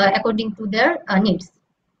midwives according to their needs.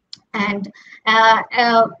 And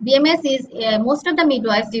BMS is most of the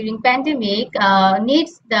midwives during pandemic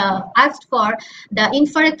asked for the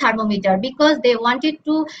infrared thermometer because they wanted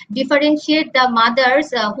to differentiate the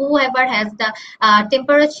mothers whoever has the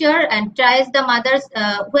temperature and tries the mothers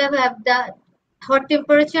whoever have the hot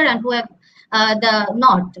temperature and who have the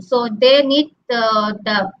not. So they need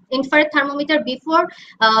the infrared thermometer before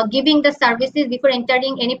giving the services, before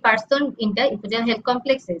entering any person in the individual health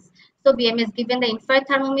complexes. So BMS given the infrared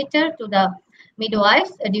thermometer to the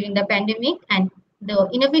midwives during the pandemic and the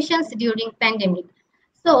innovations during pandemic.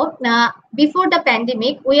 So before the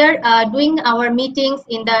pandemic, we are doing our meetings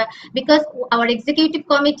because our executive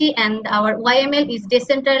committee and our YML is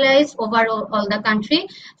decentralized over all the country.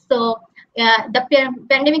 So the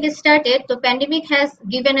pandemic is started. So pandemic has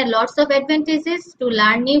given a lots of advantages to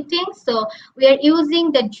learn new things. So we are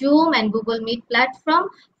using the Zoom and Google Meet platform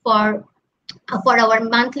for our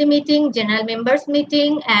monthly meeting, general members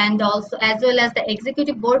meeting, and also as well as the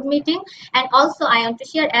executive board meeting. And also I want to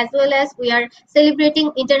share as well as we are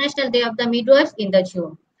celebrating International Day of the Midwives in the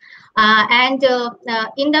June.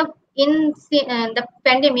 In the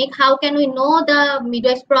pandemic, how can we know the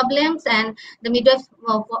midwives problems and the midwives,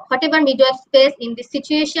 whatever midwives face in this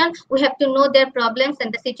situation, we have to know their problems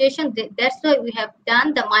and the situation. That's why we have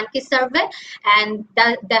done the monkey survey, and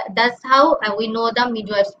that's how we know the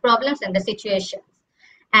midwives problems and the situations.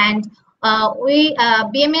 And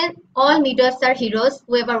BMS, all midwives are heroes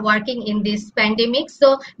whoever working in this pandemic.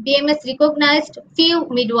 So BMS recognized few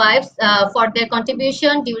midwives for their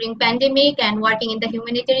contribution during pandemic and working in the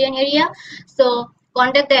humanitarian area. So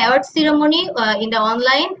conduct the award ceremony in the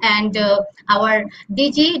online, and our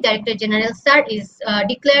DG, Director General Sir, is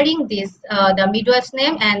declaring this the midwife's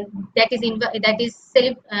name, and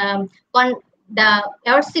the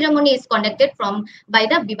award ceremony is conducted by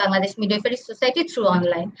the Bangladesh Midwifery Society through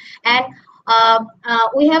online. And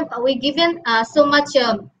we given so much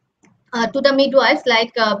to the midwives,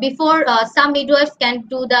 like before some midwives can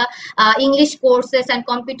do the English courses and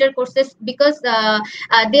computer courses because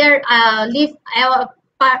they are live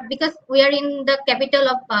because we are in the capital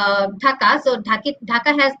of Dhaka, so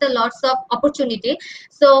Dhaka has the lots of opportunity.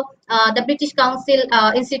 So the British Council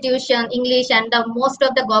institution, English, and the most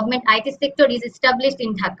of the government IT sector is established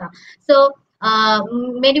in Dhaka. So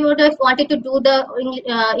many midwives wanted to do the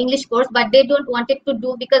English course, but they don't want it to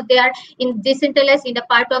do because they are decentralized in the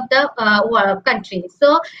part of the country.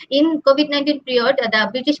 So in COVID-19 period, the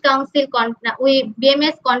British Council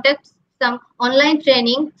BMS contacts some online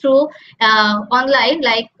training through online,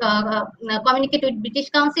 like communicate with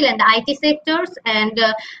British Council and the IT sectors, and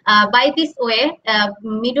by this way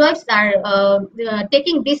midwives are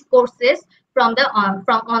taking these courses from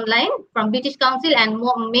online from British Council and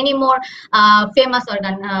many more famous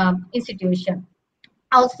institutions.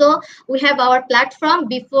 Also, we have our platform.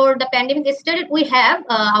 Before the pandemic started, we have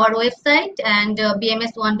our website and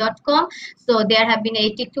bms1.com. So there have been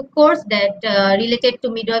 82 courses that related to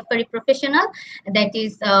midwifery professional. That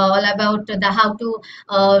is all about how to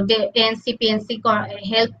the ANC, PNC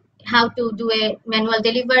help, how to do a manual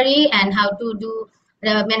delivery, and how to do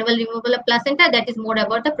the manual removal of placenta. That is more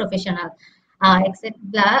about the professional,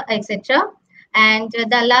 etc. And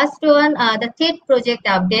the last one, the TED project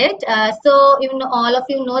update. So all of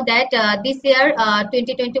you know that this year,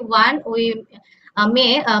 2021, we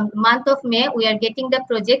month of May, we are getting the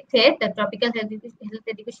project TED, the Tropical Health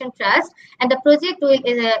Education Trust, and the project will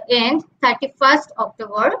end 31st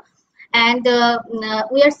October. And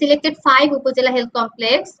we are selected 5 Upazila Health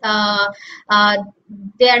Complex.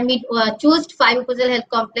 They are choose 5 Upazila Health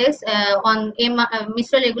Complex on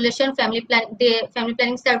menstrual regulation, family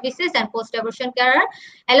planning services, and post-abortion care,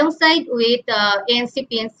 alongside with ANC,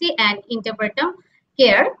 PNC, and interpretum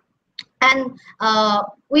care. And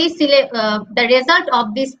we select the result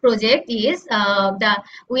of this project is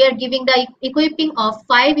we are giving the equipping of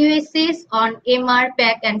 5 USCs on MR,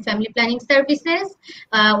 PAC, and family planning services.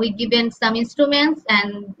 We given some instruments,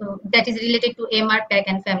 and that is related to MR, PAC,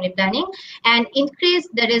 and family planning. And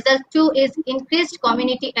the result 2 is increased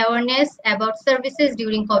community awareness about services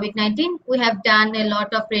during COVID-19. We have done a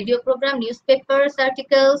lot of radio program, newspapers,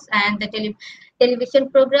 articles, and the television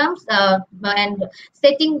programs, and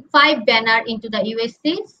setting 5 banner into the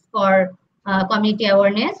USCs for community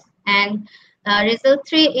awareness. And result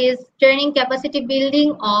 3 is training capacity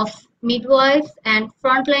building of midwives and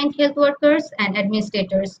frontline health workers and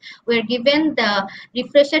administrators. We're given the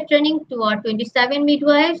refresher training to our 27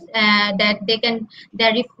 midwives that they can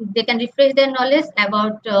refresh their knowledge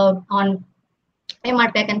about on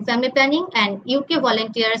MR, PAC, and family planning. And UK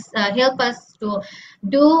volunteers help us to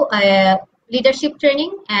do leadership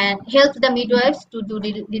training and help the midwives to do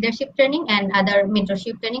leadership training and other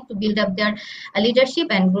mentorship training to build up their leadership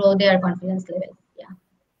and grow their confidence level. Yeah,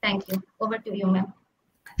 thank you. Over to you, ma'am.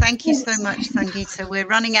 Thank you so much, Sangeeta. We're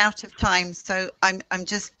running out of time, so I'm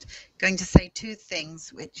just going to say 2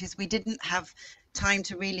 things, which is we didn't have time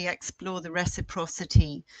to really explore the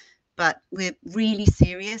reciprocity, but we're really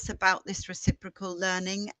serious about this reciprocal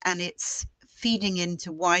learning, and it's feeding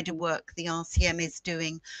into wider work the RCM is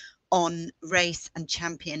doing on race and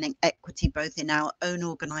championing equity, both in our own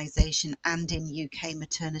organisation and in UK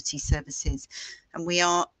maternity services. And we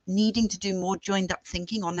are needing to do more joined up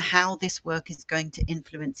thinking on how this work is going to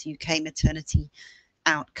influence UK maternity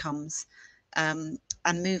outcomes. And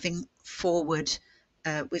moving forward,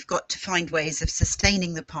 we've got to find ways of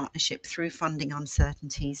sustaining the partnership through funding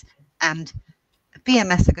uncertainties. And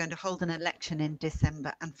BMS are going to hold an election in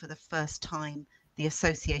December, and for the first time, the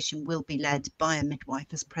association will be led by a midwife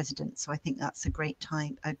as president. So I think that's a great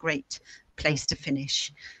place to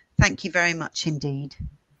finish. Thank you very much indeed.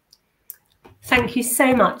 Thank you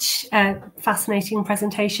so much. Fascinating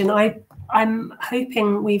presentation. I'm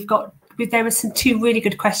hoping there were some 2 really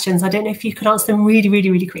good questions. I don't know if you could answer them really,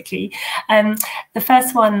 really, really quickly. The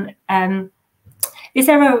first one, is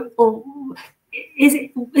there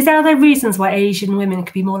other reasons why Asian women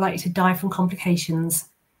could be more likely to die from complications?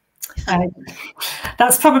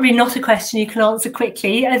 That's probably not a question you can answer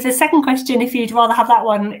quickly. As a second question, if you'd rather have that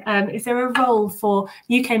one, is there a role for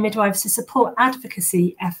UK midwives to support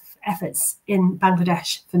advocacy efforts in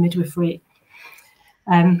Bangladesh for midwifery?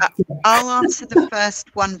 I'll answer the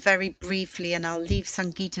first one very briefly, and I'll leave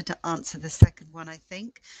Sangeeta to answer the second one, I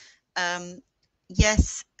think.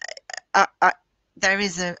 Yes, there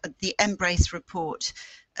is the Embrace report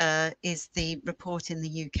is the report in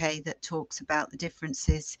the UK that talks about the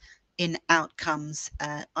differences in outcomes.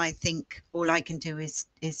 I think all I can do is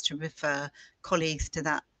to refer colleagues to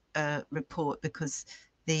that report, because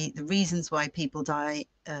the reasons why people die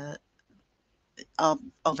are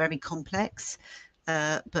very complex,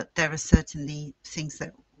 but there are certainly things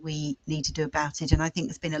that we need to do about it. And I think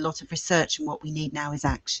there's been a lot of research, and what we need now is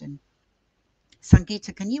action.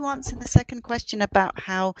 Sangeeta, can you answer the second question about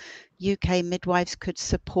how UK midwives could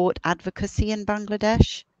support advocacy in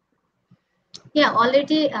Bangladesh? Yeah,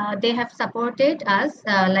 already they have supported us.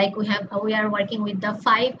 Like we are working with the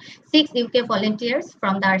 6 UK volunteers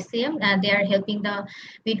from the RCM. They are helping the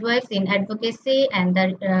midwives in advocacy and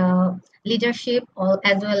the leadership,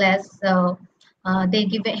 as well as they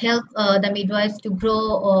help the midwives to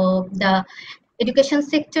grow the education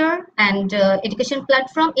sector and education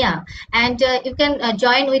platform. Yeah, and you can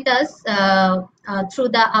join with us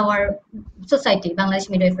through our society, Bangladesh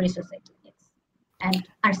Midwifery Society. And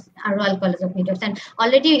our Royal College of Midwives, and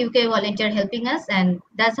already UK volunteer helping us, and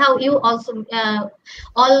that's how you also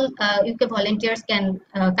all UK volunteers can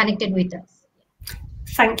connected with us.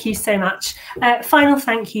 Thank you so much. Final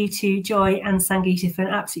thank you to Joy and Sangeeta for an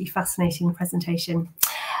absolutely fascinating presentation.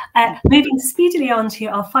 Moving speedily on to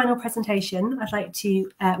our final presentation, I'd like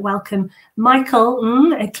to welcome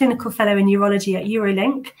Michael, a clinical fellow in neurology at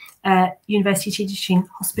Eurolink, University Teaching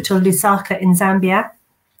Hospital Lusaka in Zambia,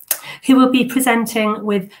 who will be presenting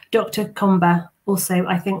with Dr. Komba, also,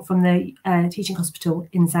 I think, from the Teaching Hospital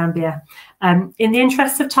in Zambia. In the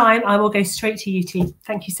interest of time, I will go straight to you two.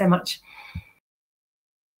 Thank you so much.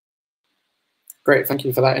 Great, thank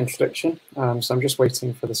you for that introduction. So I'm just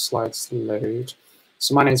waiting for the slides to load.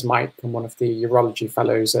 So my name is Mike. I'm one of the urology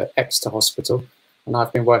fellows at Exeter Hospital. and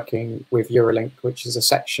I've been working with Urolink, which is a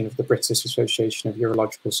section of the British Association of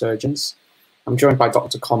Urological Surgeons. I'm joined by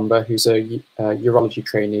Dr. Komba, who's a urology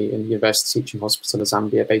trainee in the University Teaching Hospital of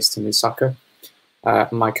Zambia based in Lusaka.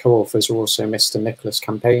 My co-authors are also Mr. Nicholas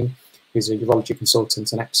Campaign, who's a urology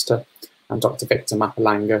consultant in Exeter, and Dr. Victor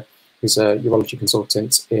Mapalanga, who's a urology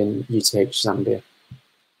consultant in UTH Zambia.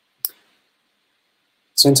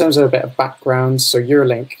 So in terms of a bit of background, so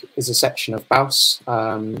Urolink is a section of BAUS,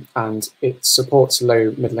 and it supports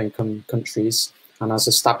low middle income countries and has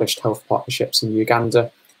established health partnerships in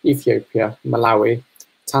Uganda, Ethiopia, Malawi,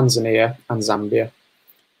 Tanzania and Zambia.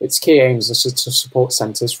 Its key aims are to support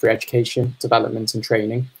centres for education, development and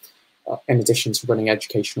training, in addition to running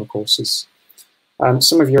educational courses.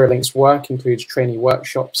 Some of Urolink's work includes trainee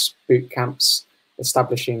workshops, boot camps,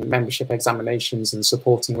 establishing membership examinations and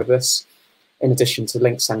supporting with this, in addition to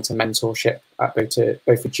Link Centre mentorship at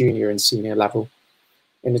both a junior and senior level.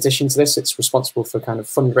 In addition to this, it's responsible for kind of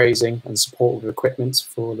fundraising and support with equipment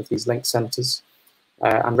for all of these Link Centres,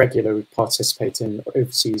 and regularly participate in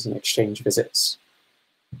overseas and exchange visits.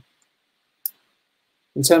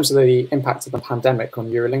 In terms of the impact of the pandemic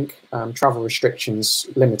on Urolink, travel restrictions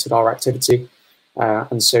limited our activity,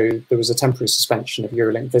 and so there was a temporary suspension of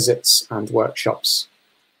Urolink visits and workshops.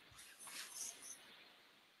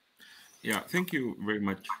 Yeah, thank you very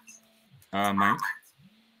much, Mike.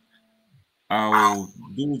 I'll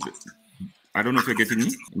do, I don't know if you're getting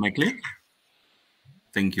me. Am I clear?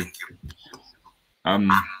 Thank you.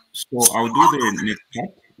 So I'll do the next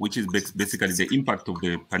part, which is basically the impact of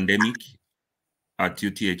the pandemic at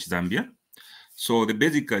UTH Zambia. So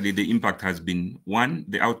basically the impact has been, one,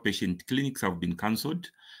 the outpatient clinics have been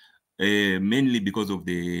cancelled, mainly because of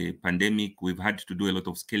the pandemic. We've had to do a lot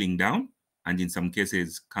of scaling down and in some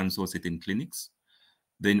cases cancel certain clinics.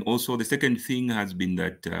 Then also the second thing has been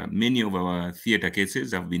that many of our theater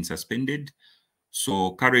cases have been suspended.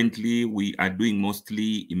 So currently we are doing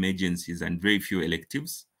mostly emergencies and very few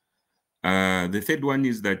electives. The third one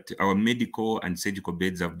is that our medical and surgical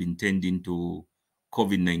beds have been turned into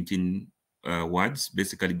COVID-19 wards,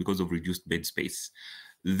 basically because of reduced bed space.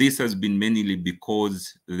 This has been mainly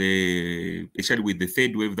because especially with the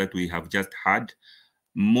third wave that we have just had,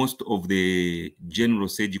 most of the general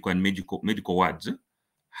surgical and medical wards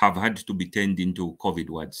have had to be turned into COVID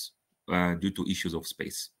wards due to issues of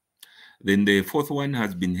space. Then the fourth one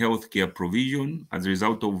has been healthcare provision. As a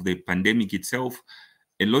result of the pandemic itself,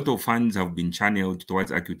 a lot of funds have been channeled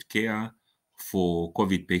towards acute care for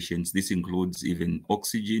COVID patients. This includes even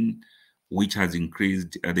oxygen, which has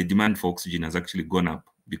increased. The demand for oxygen has actually gone up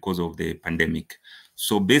because of the pandemic.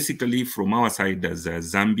 So basically from our side as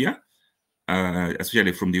Zambia,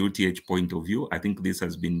 especially from the UTH point of view, I think this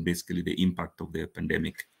has been basically the impact of the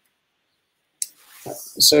pandemic.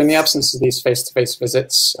 So in the absence of these face-to-face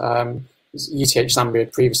visits, UTH Zambia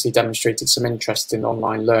had previously demonstrated some interest in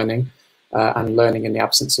online learning and learning in the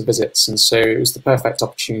absence of visits. And so it was the perfect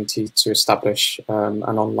opportunity to establish an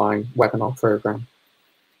online webinar program.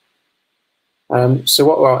 So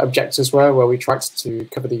what our objectives were, well, we tried to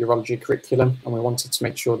cover the urology curriculum and we wanted to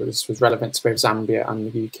make sure that this was relevant to both Zambia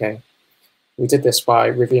and the UK. We did this by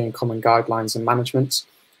reviewing common guidelines and management,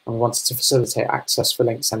 and we wanted to facilitate access for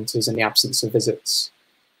Link Centres in the absence of visits.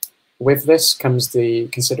 With this comes the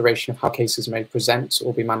consideration of how cases may present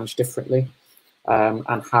or be managed differently,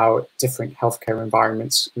 and how different healthcare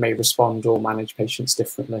environments may respond or manage patients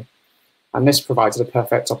differently. And this provided a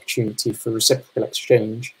perfect opportunity for reciprocal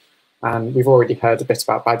exchange. And we've already heard a bit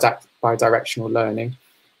about bidirectional learning.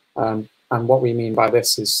 And what we mean by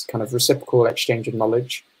this is kind of reciprocal exchange of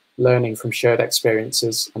knowledge, learning from shared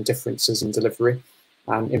experiences and differences in delivery,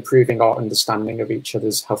 and improving our understanding of each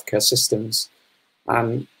other's healthcare systems.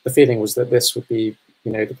 And the feeling was that this would be,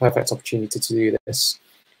 the perfect opportunity to do this,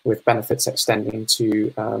 with benefits extending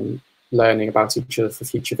to learning about each other for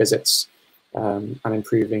future visits and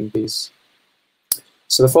improving these.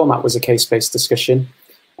 So the format was a case-based discussion.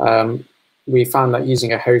 We found that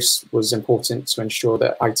using a host was important to ensure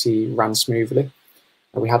that IT ran smoothly.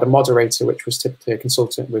 We had a moderator, which was typically a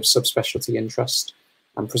consultant with subspecialty interest,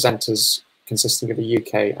 and presenters consisting of a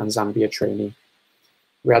UK and Zambia trainee.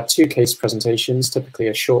 We had 2 case presentations, typically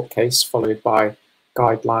a short case followed by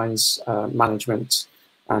guidelines, management,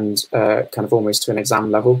 and kind of almost to an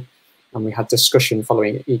exam level. And we had discussion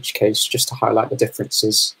following each case just to highlight the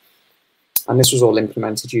differences. And this was all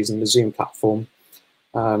implemented using the Zoom platform.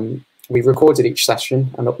 We recorded each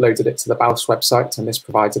session and uploaded it to the BAUS website, and this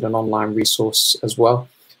provided an online resource as well,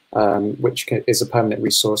 which is a permanent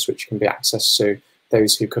resource which can be accessed, so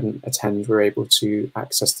those who couldn't attend were able to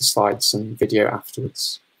access the slides and video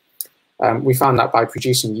afterwards. We found that by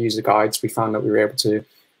producing user guides, we found that we were able to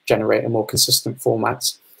generate a more consistent format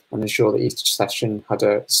and ensure that each session had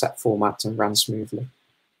a set format and ran smoothly.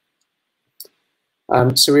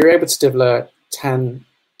 So we were able to deliver 10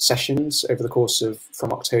 sessions over the course of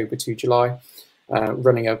from October to July,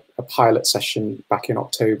 running a pilot session back in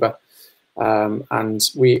October. And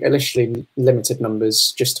we initially limited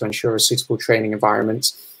numbers just to ensure a suitable training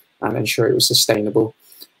environment and ensure it was sustainable.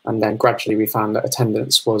 And then gradually we found that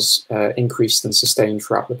attendance was increased and sustained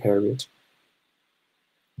throughout the period.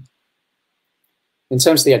 In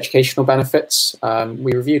terms of the educational benefits,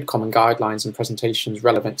 we reviewed common guidelines and presentations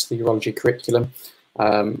relevant to the urology curriculum,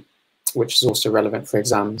 which is also relevant for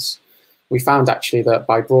exams. We found actually that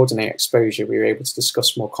by broadening exposure, we were able to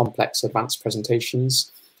discuss more complex advanced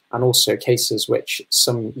presentations and also cases which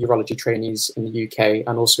some urology trainees in the UK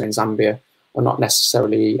and also in Zambia are not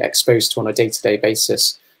necessarily exposed to on a day-to-day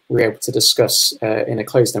basis. We were able to discuss in a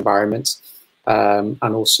closed environment and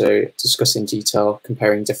also discuss in detail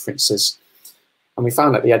comparing differences. And we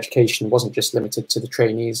found that the education wasn't just limited to the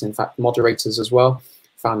trainees, in fact, moderators as well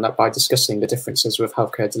found that by discussing the differences with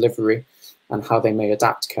healthcare delivery and how they may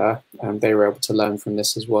adapt care, they were able to learn from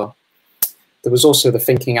this as well. There was also the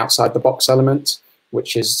thinking outside the box element,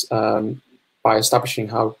 which is by establishing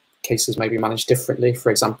how cases may be managed differently.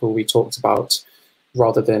 For example, we talked about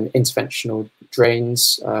rather than interventional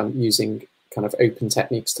drains, using kind of open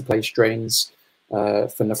techniques to place drains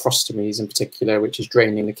for nephrostomies in particular, which is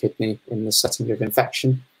draining the kidney in the setting of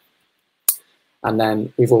infection. And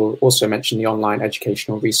then we've also mentioned the online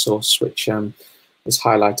educational resource, which is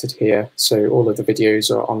highlighted here. So all of the videos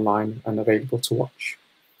are online and available to watch.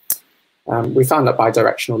 We found that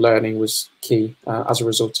bidirectional learning was key as a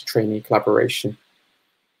result of trainee collaboration.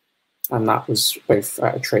 And that was both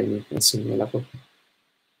at a trainee and senior level.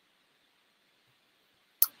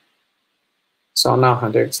 So I'll now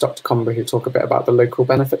hand over to Dr. Comber, who'll talk a bit about the local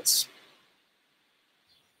benefits.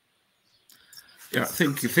 Yeah,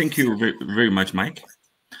 thank you very much, Mike.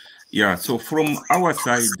 Yeah, so from our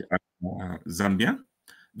side, Zambia,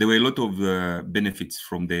 there were a lot of benefits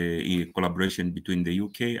from the collaboration between the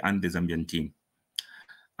UK and the Zambian team.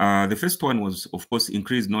 The first one was, of course,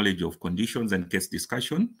 increased knowledge of conditions and case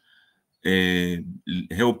discussion,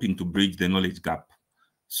 helping to bridge the knowledge gap.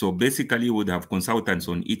 So basically, we would have consultants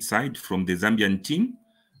on each side from the Zambian team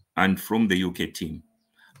and from the UK team.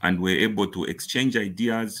 And we're able to exchange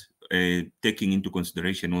ideas, taking into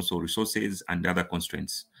consideration also resources and other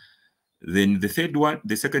constraints. Then the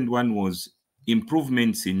second one was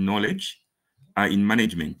improvements in knowledge, in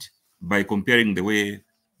management, by comparing the way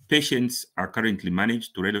patients are currently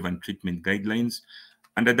managed to relevant treatment guidelines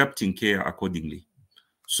and adapting care accordingly.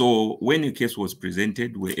 So when a case was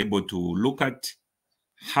presented, we're able to look at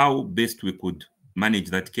how best we could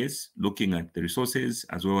manage that case, looking at the resources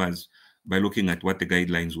as well as by looking at what the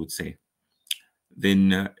guidelines would say.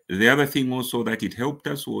 Then the other thing also that it helped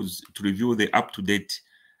us was to review the up-to-date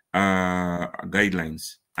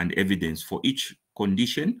guidelines and evidence for each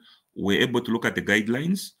condition. We're able to look at the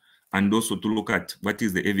guidelines and also to look at what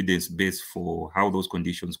is the evidence base for how those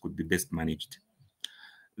conditions could be best managed.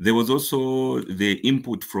 There was also the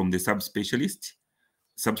input from the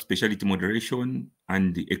subspecialty moderation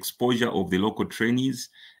and the exposure of the local trainees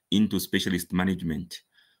into specialist management.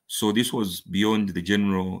 So this was beyond the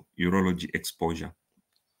general urology exposure.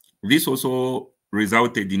 This also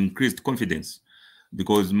resulted in increased confidence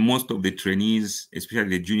because most of the trainees,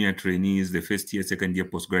 especially the junior trainees, the first year, second year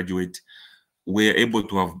postgraduate, were able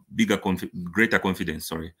to have greater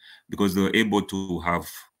confidence, because they were able to have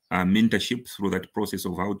mentorship through that process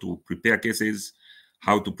of how to prepare cases,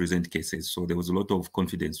 how to present cases. So there was a lot of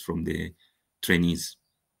confidence from the trainees.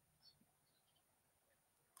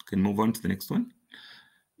 Can move on to the next one.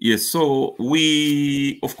 Yes, so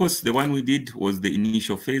of course, the one we did was the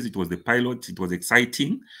initial phase. It was the pilot. It was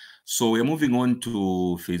exciting. So we're moving on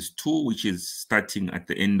to phase 2, which is starting at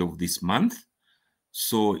the end of this month.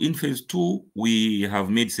 So in phase 2, we have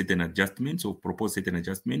made certain adjustments or proposed certain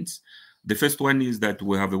adjustments. The first one is that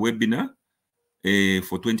we have a webinar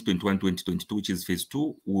for 2021-2022, which is phase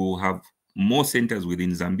 2. We'll have more centers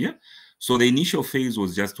within Zambia. So the initial phase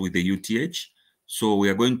was just with the UTH. So we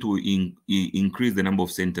are going to increase the number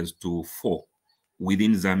of centers to 4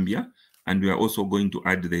 within Zambia. And we are also going to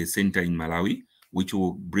add the center in Malawi, which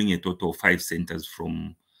will bring a total of 5 centers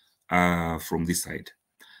from this side.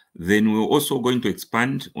 Then we're also going to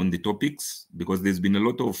expand on the topics because there's been a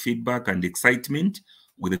lot of feedback and excitement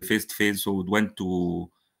with the first phase. So we want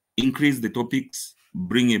to increase the topics,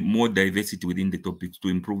 bring more diversity within the topics to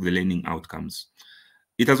improve the learning outcomes.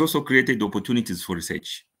 It has also created opportunities for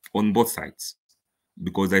research on both sides,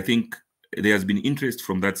 because I think there has been interest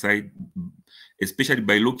from that side, especially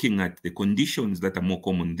by looking at the conditions that are more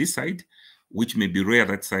common this side, which may be rare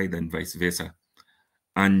that side, and vice versa.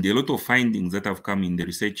 And a lot of findings that have come in the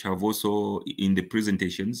research have also, in the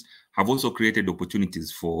presentations, have also created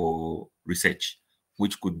opportunities for research,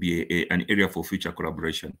 which could be an area for future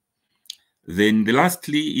collaboration. Then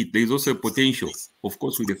lastly, there is also a potential, of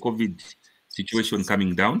course, with the COVID situation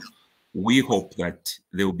coming down, we hope that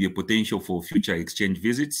there will be a potential for future exchange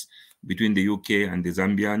visits between the UK and the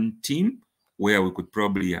Zambian team, where we could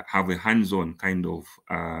probably have a hands-on kind of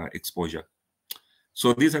exposure.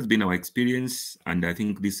 So this has been our experience, and I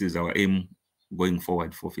think this is our aim going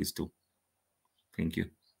forward for phase 2. Thank you.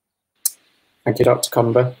 Thank you, Dr.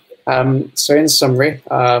 Comber. So in summary,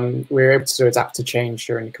 we were able to adapt to change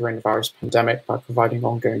during the coronavirus pandemic by providing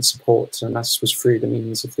ongoing support, and this was through the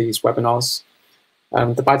means of these webinars.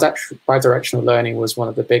 The bidirectional learning was one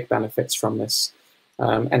of the big benefits from this,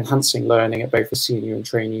 enhancing learning at both the senior and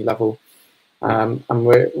trainee level. And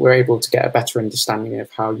we're able to get a better understanding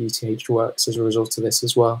of how UTH works as a result of this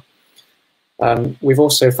as well. We've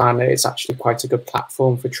also found that it's actually quite a good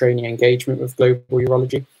platform for training engagement with global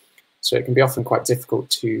urology. So it can be often quite difficult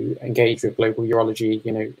to engage with global urology,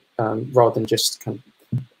 you know, rather than just kind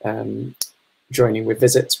of joining with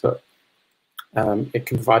visits, but it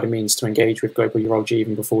can provide a means to engage with global urology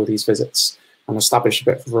even before these visits and establish a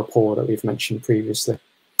bit of rapport that we've mentioned previously.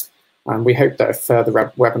 And we hope that a further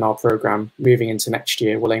webinar program moving into next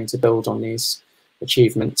year will aim to build on these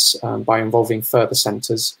achievements by involving further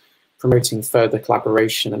centres, promoting further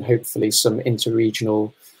collaboration and hopefully some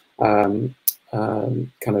interregional kind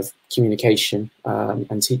of communication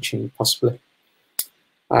and teaching possibly.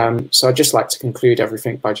 So I'd just like to conclude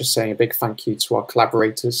everything by just saying a big thank you to our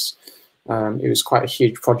collaborators. It was quite a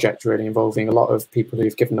huge project really, involving a lot of people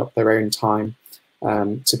who've given up their own time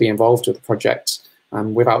to be involved with the project.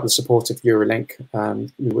 And without the support of Eurolink,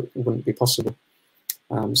 it wouldn't be possible.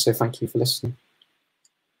 So thank you for listening.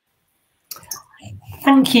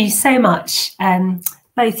 Thank you so much,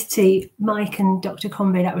 both to Mike and Dr.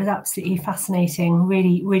 Combe. That was absolutely fascinating.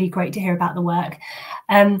 Really, really great to hear about the work.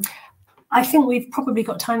 I think we've probably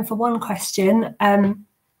got time for one question.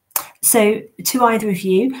 So to either of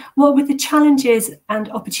you, what were the challenges and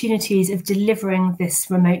opportunities of delivering this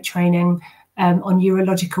remote training on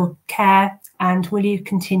urological care? And will you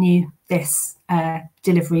continue this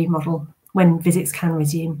delivery model when visits can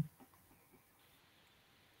resume?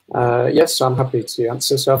 Yes, I'm happy to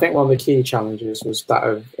answer. So I think one of the key challenges was that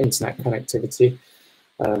of internet connectivity,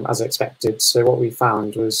 as expected. So what we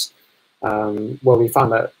found was, well, we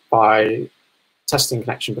found that by testing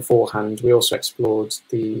connection beforehand, we also explored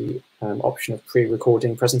the option of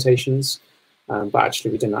pre-recording presentations, but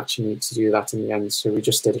actually we didn't actually need to do that in the end. So we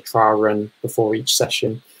just did a trial run before each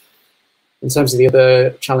session. In terms of the other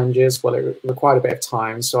challenges, well, it required a bit of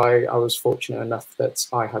time. So I was fortunate enough that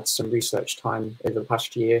I had some research time over the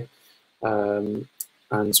past year. And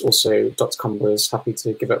also Dr. Combe was happy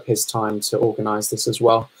to give up his time to organise this as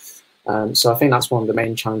well. So I think that's one of the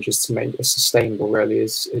main challenges to make it sustainable really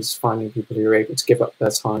is finding people who are able to give up their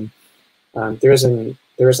time. There is an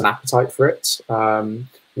appetite for it. And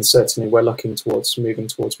certainly we're looking towards moving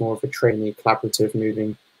towards more of a trainee collaborative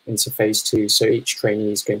moving into phase 2. So each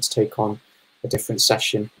trainee is going to take on a different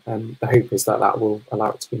session, and the hope is that that will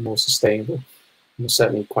allow it to be more sustainable. And we're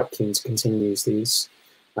certainly quite keen to continue these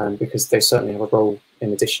because they certainly have a role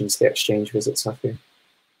in addition to the exchange visits, I feel.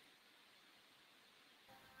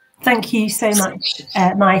 Thank you so much,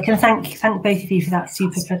 Mike, and thank both of you for that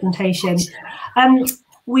super presentation.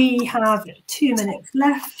 We have 2 minutes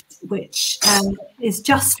left, which is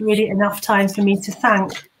just really enough time for me to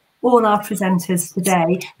thank all our presenters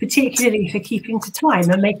today, particularly for keeping to time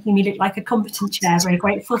and making me look like a competent chair. Very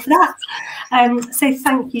grateful for that. So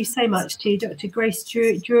thank you so much to Dr. Grace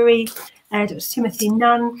Drury, Dr. Timothy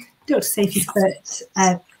Nunn, Dr. Sophie Foote,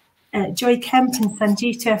 Joy Kemp and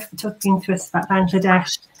Sanjita for talking to us about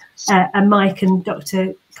Bangladesh, and Mike and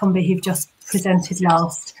Dr. Combe who've just presented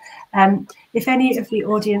last. If any of the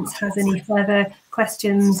audience has any further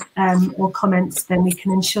questions or comments, then we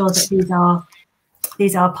can ensure that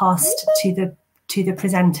these are passed to the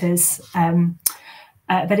presenters.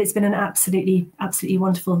 But it's been an absolutely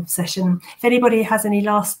wonderful session. If anybody has any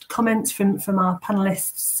last comments from our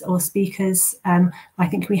panelists or speakers, I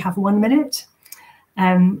think we have 1 minute.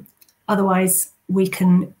 Otherwise, we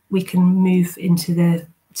can move into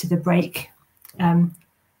the break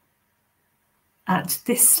at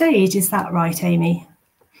this stage. Is that right, Amy?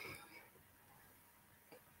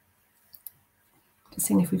 Just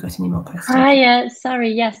seeing if we've got any more questions. Hi,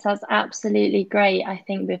 sorry, yes, that's absolutely great. I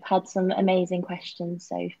think we've had some amazing questions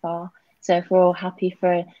so far. So if we're all happy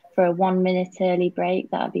for a 1 minute early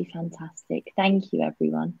break, that would be fantastic. Thank you,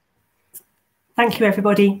 everyone. Thank you,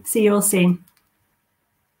 everybody. See you all soon.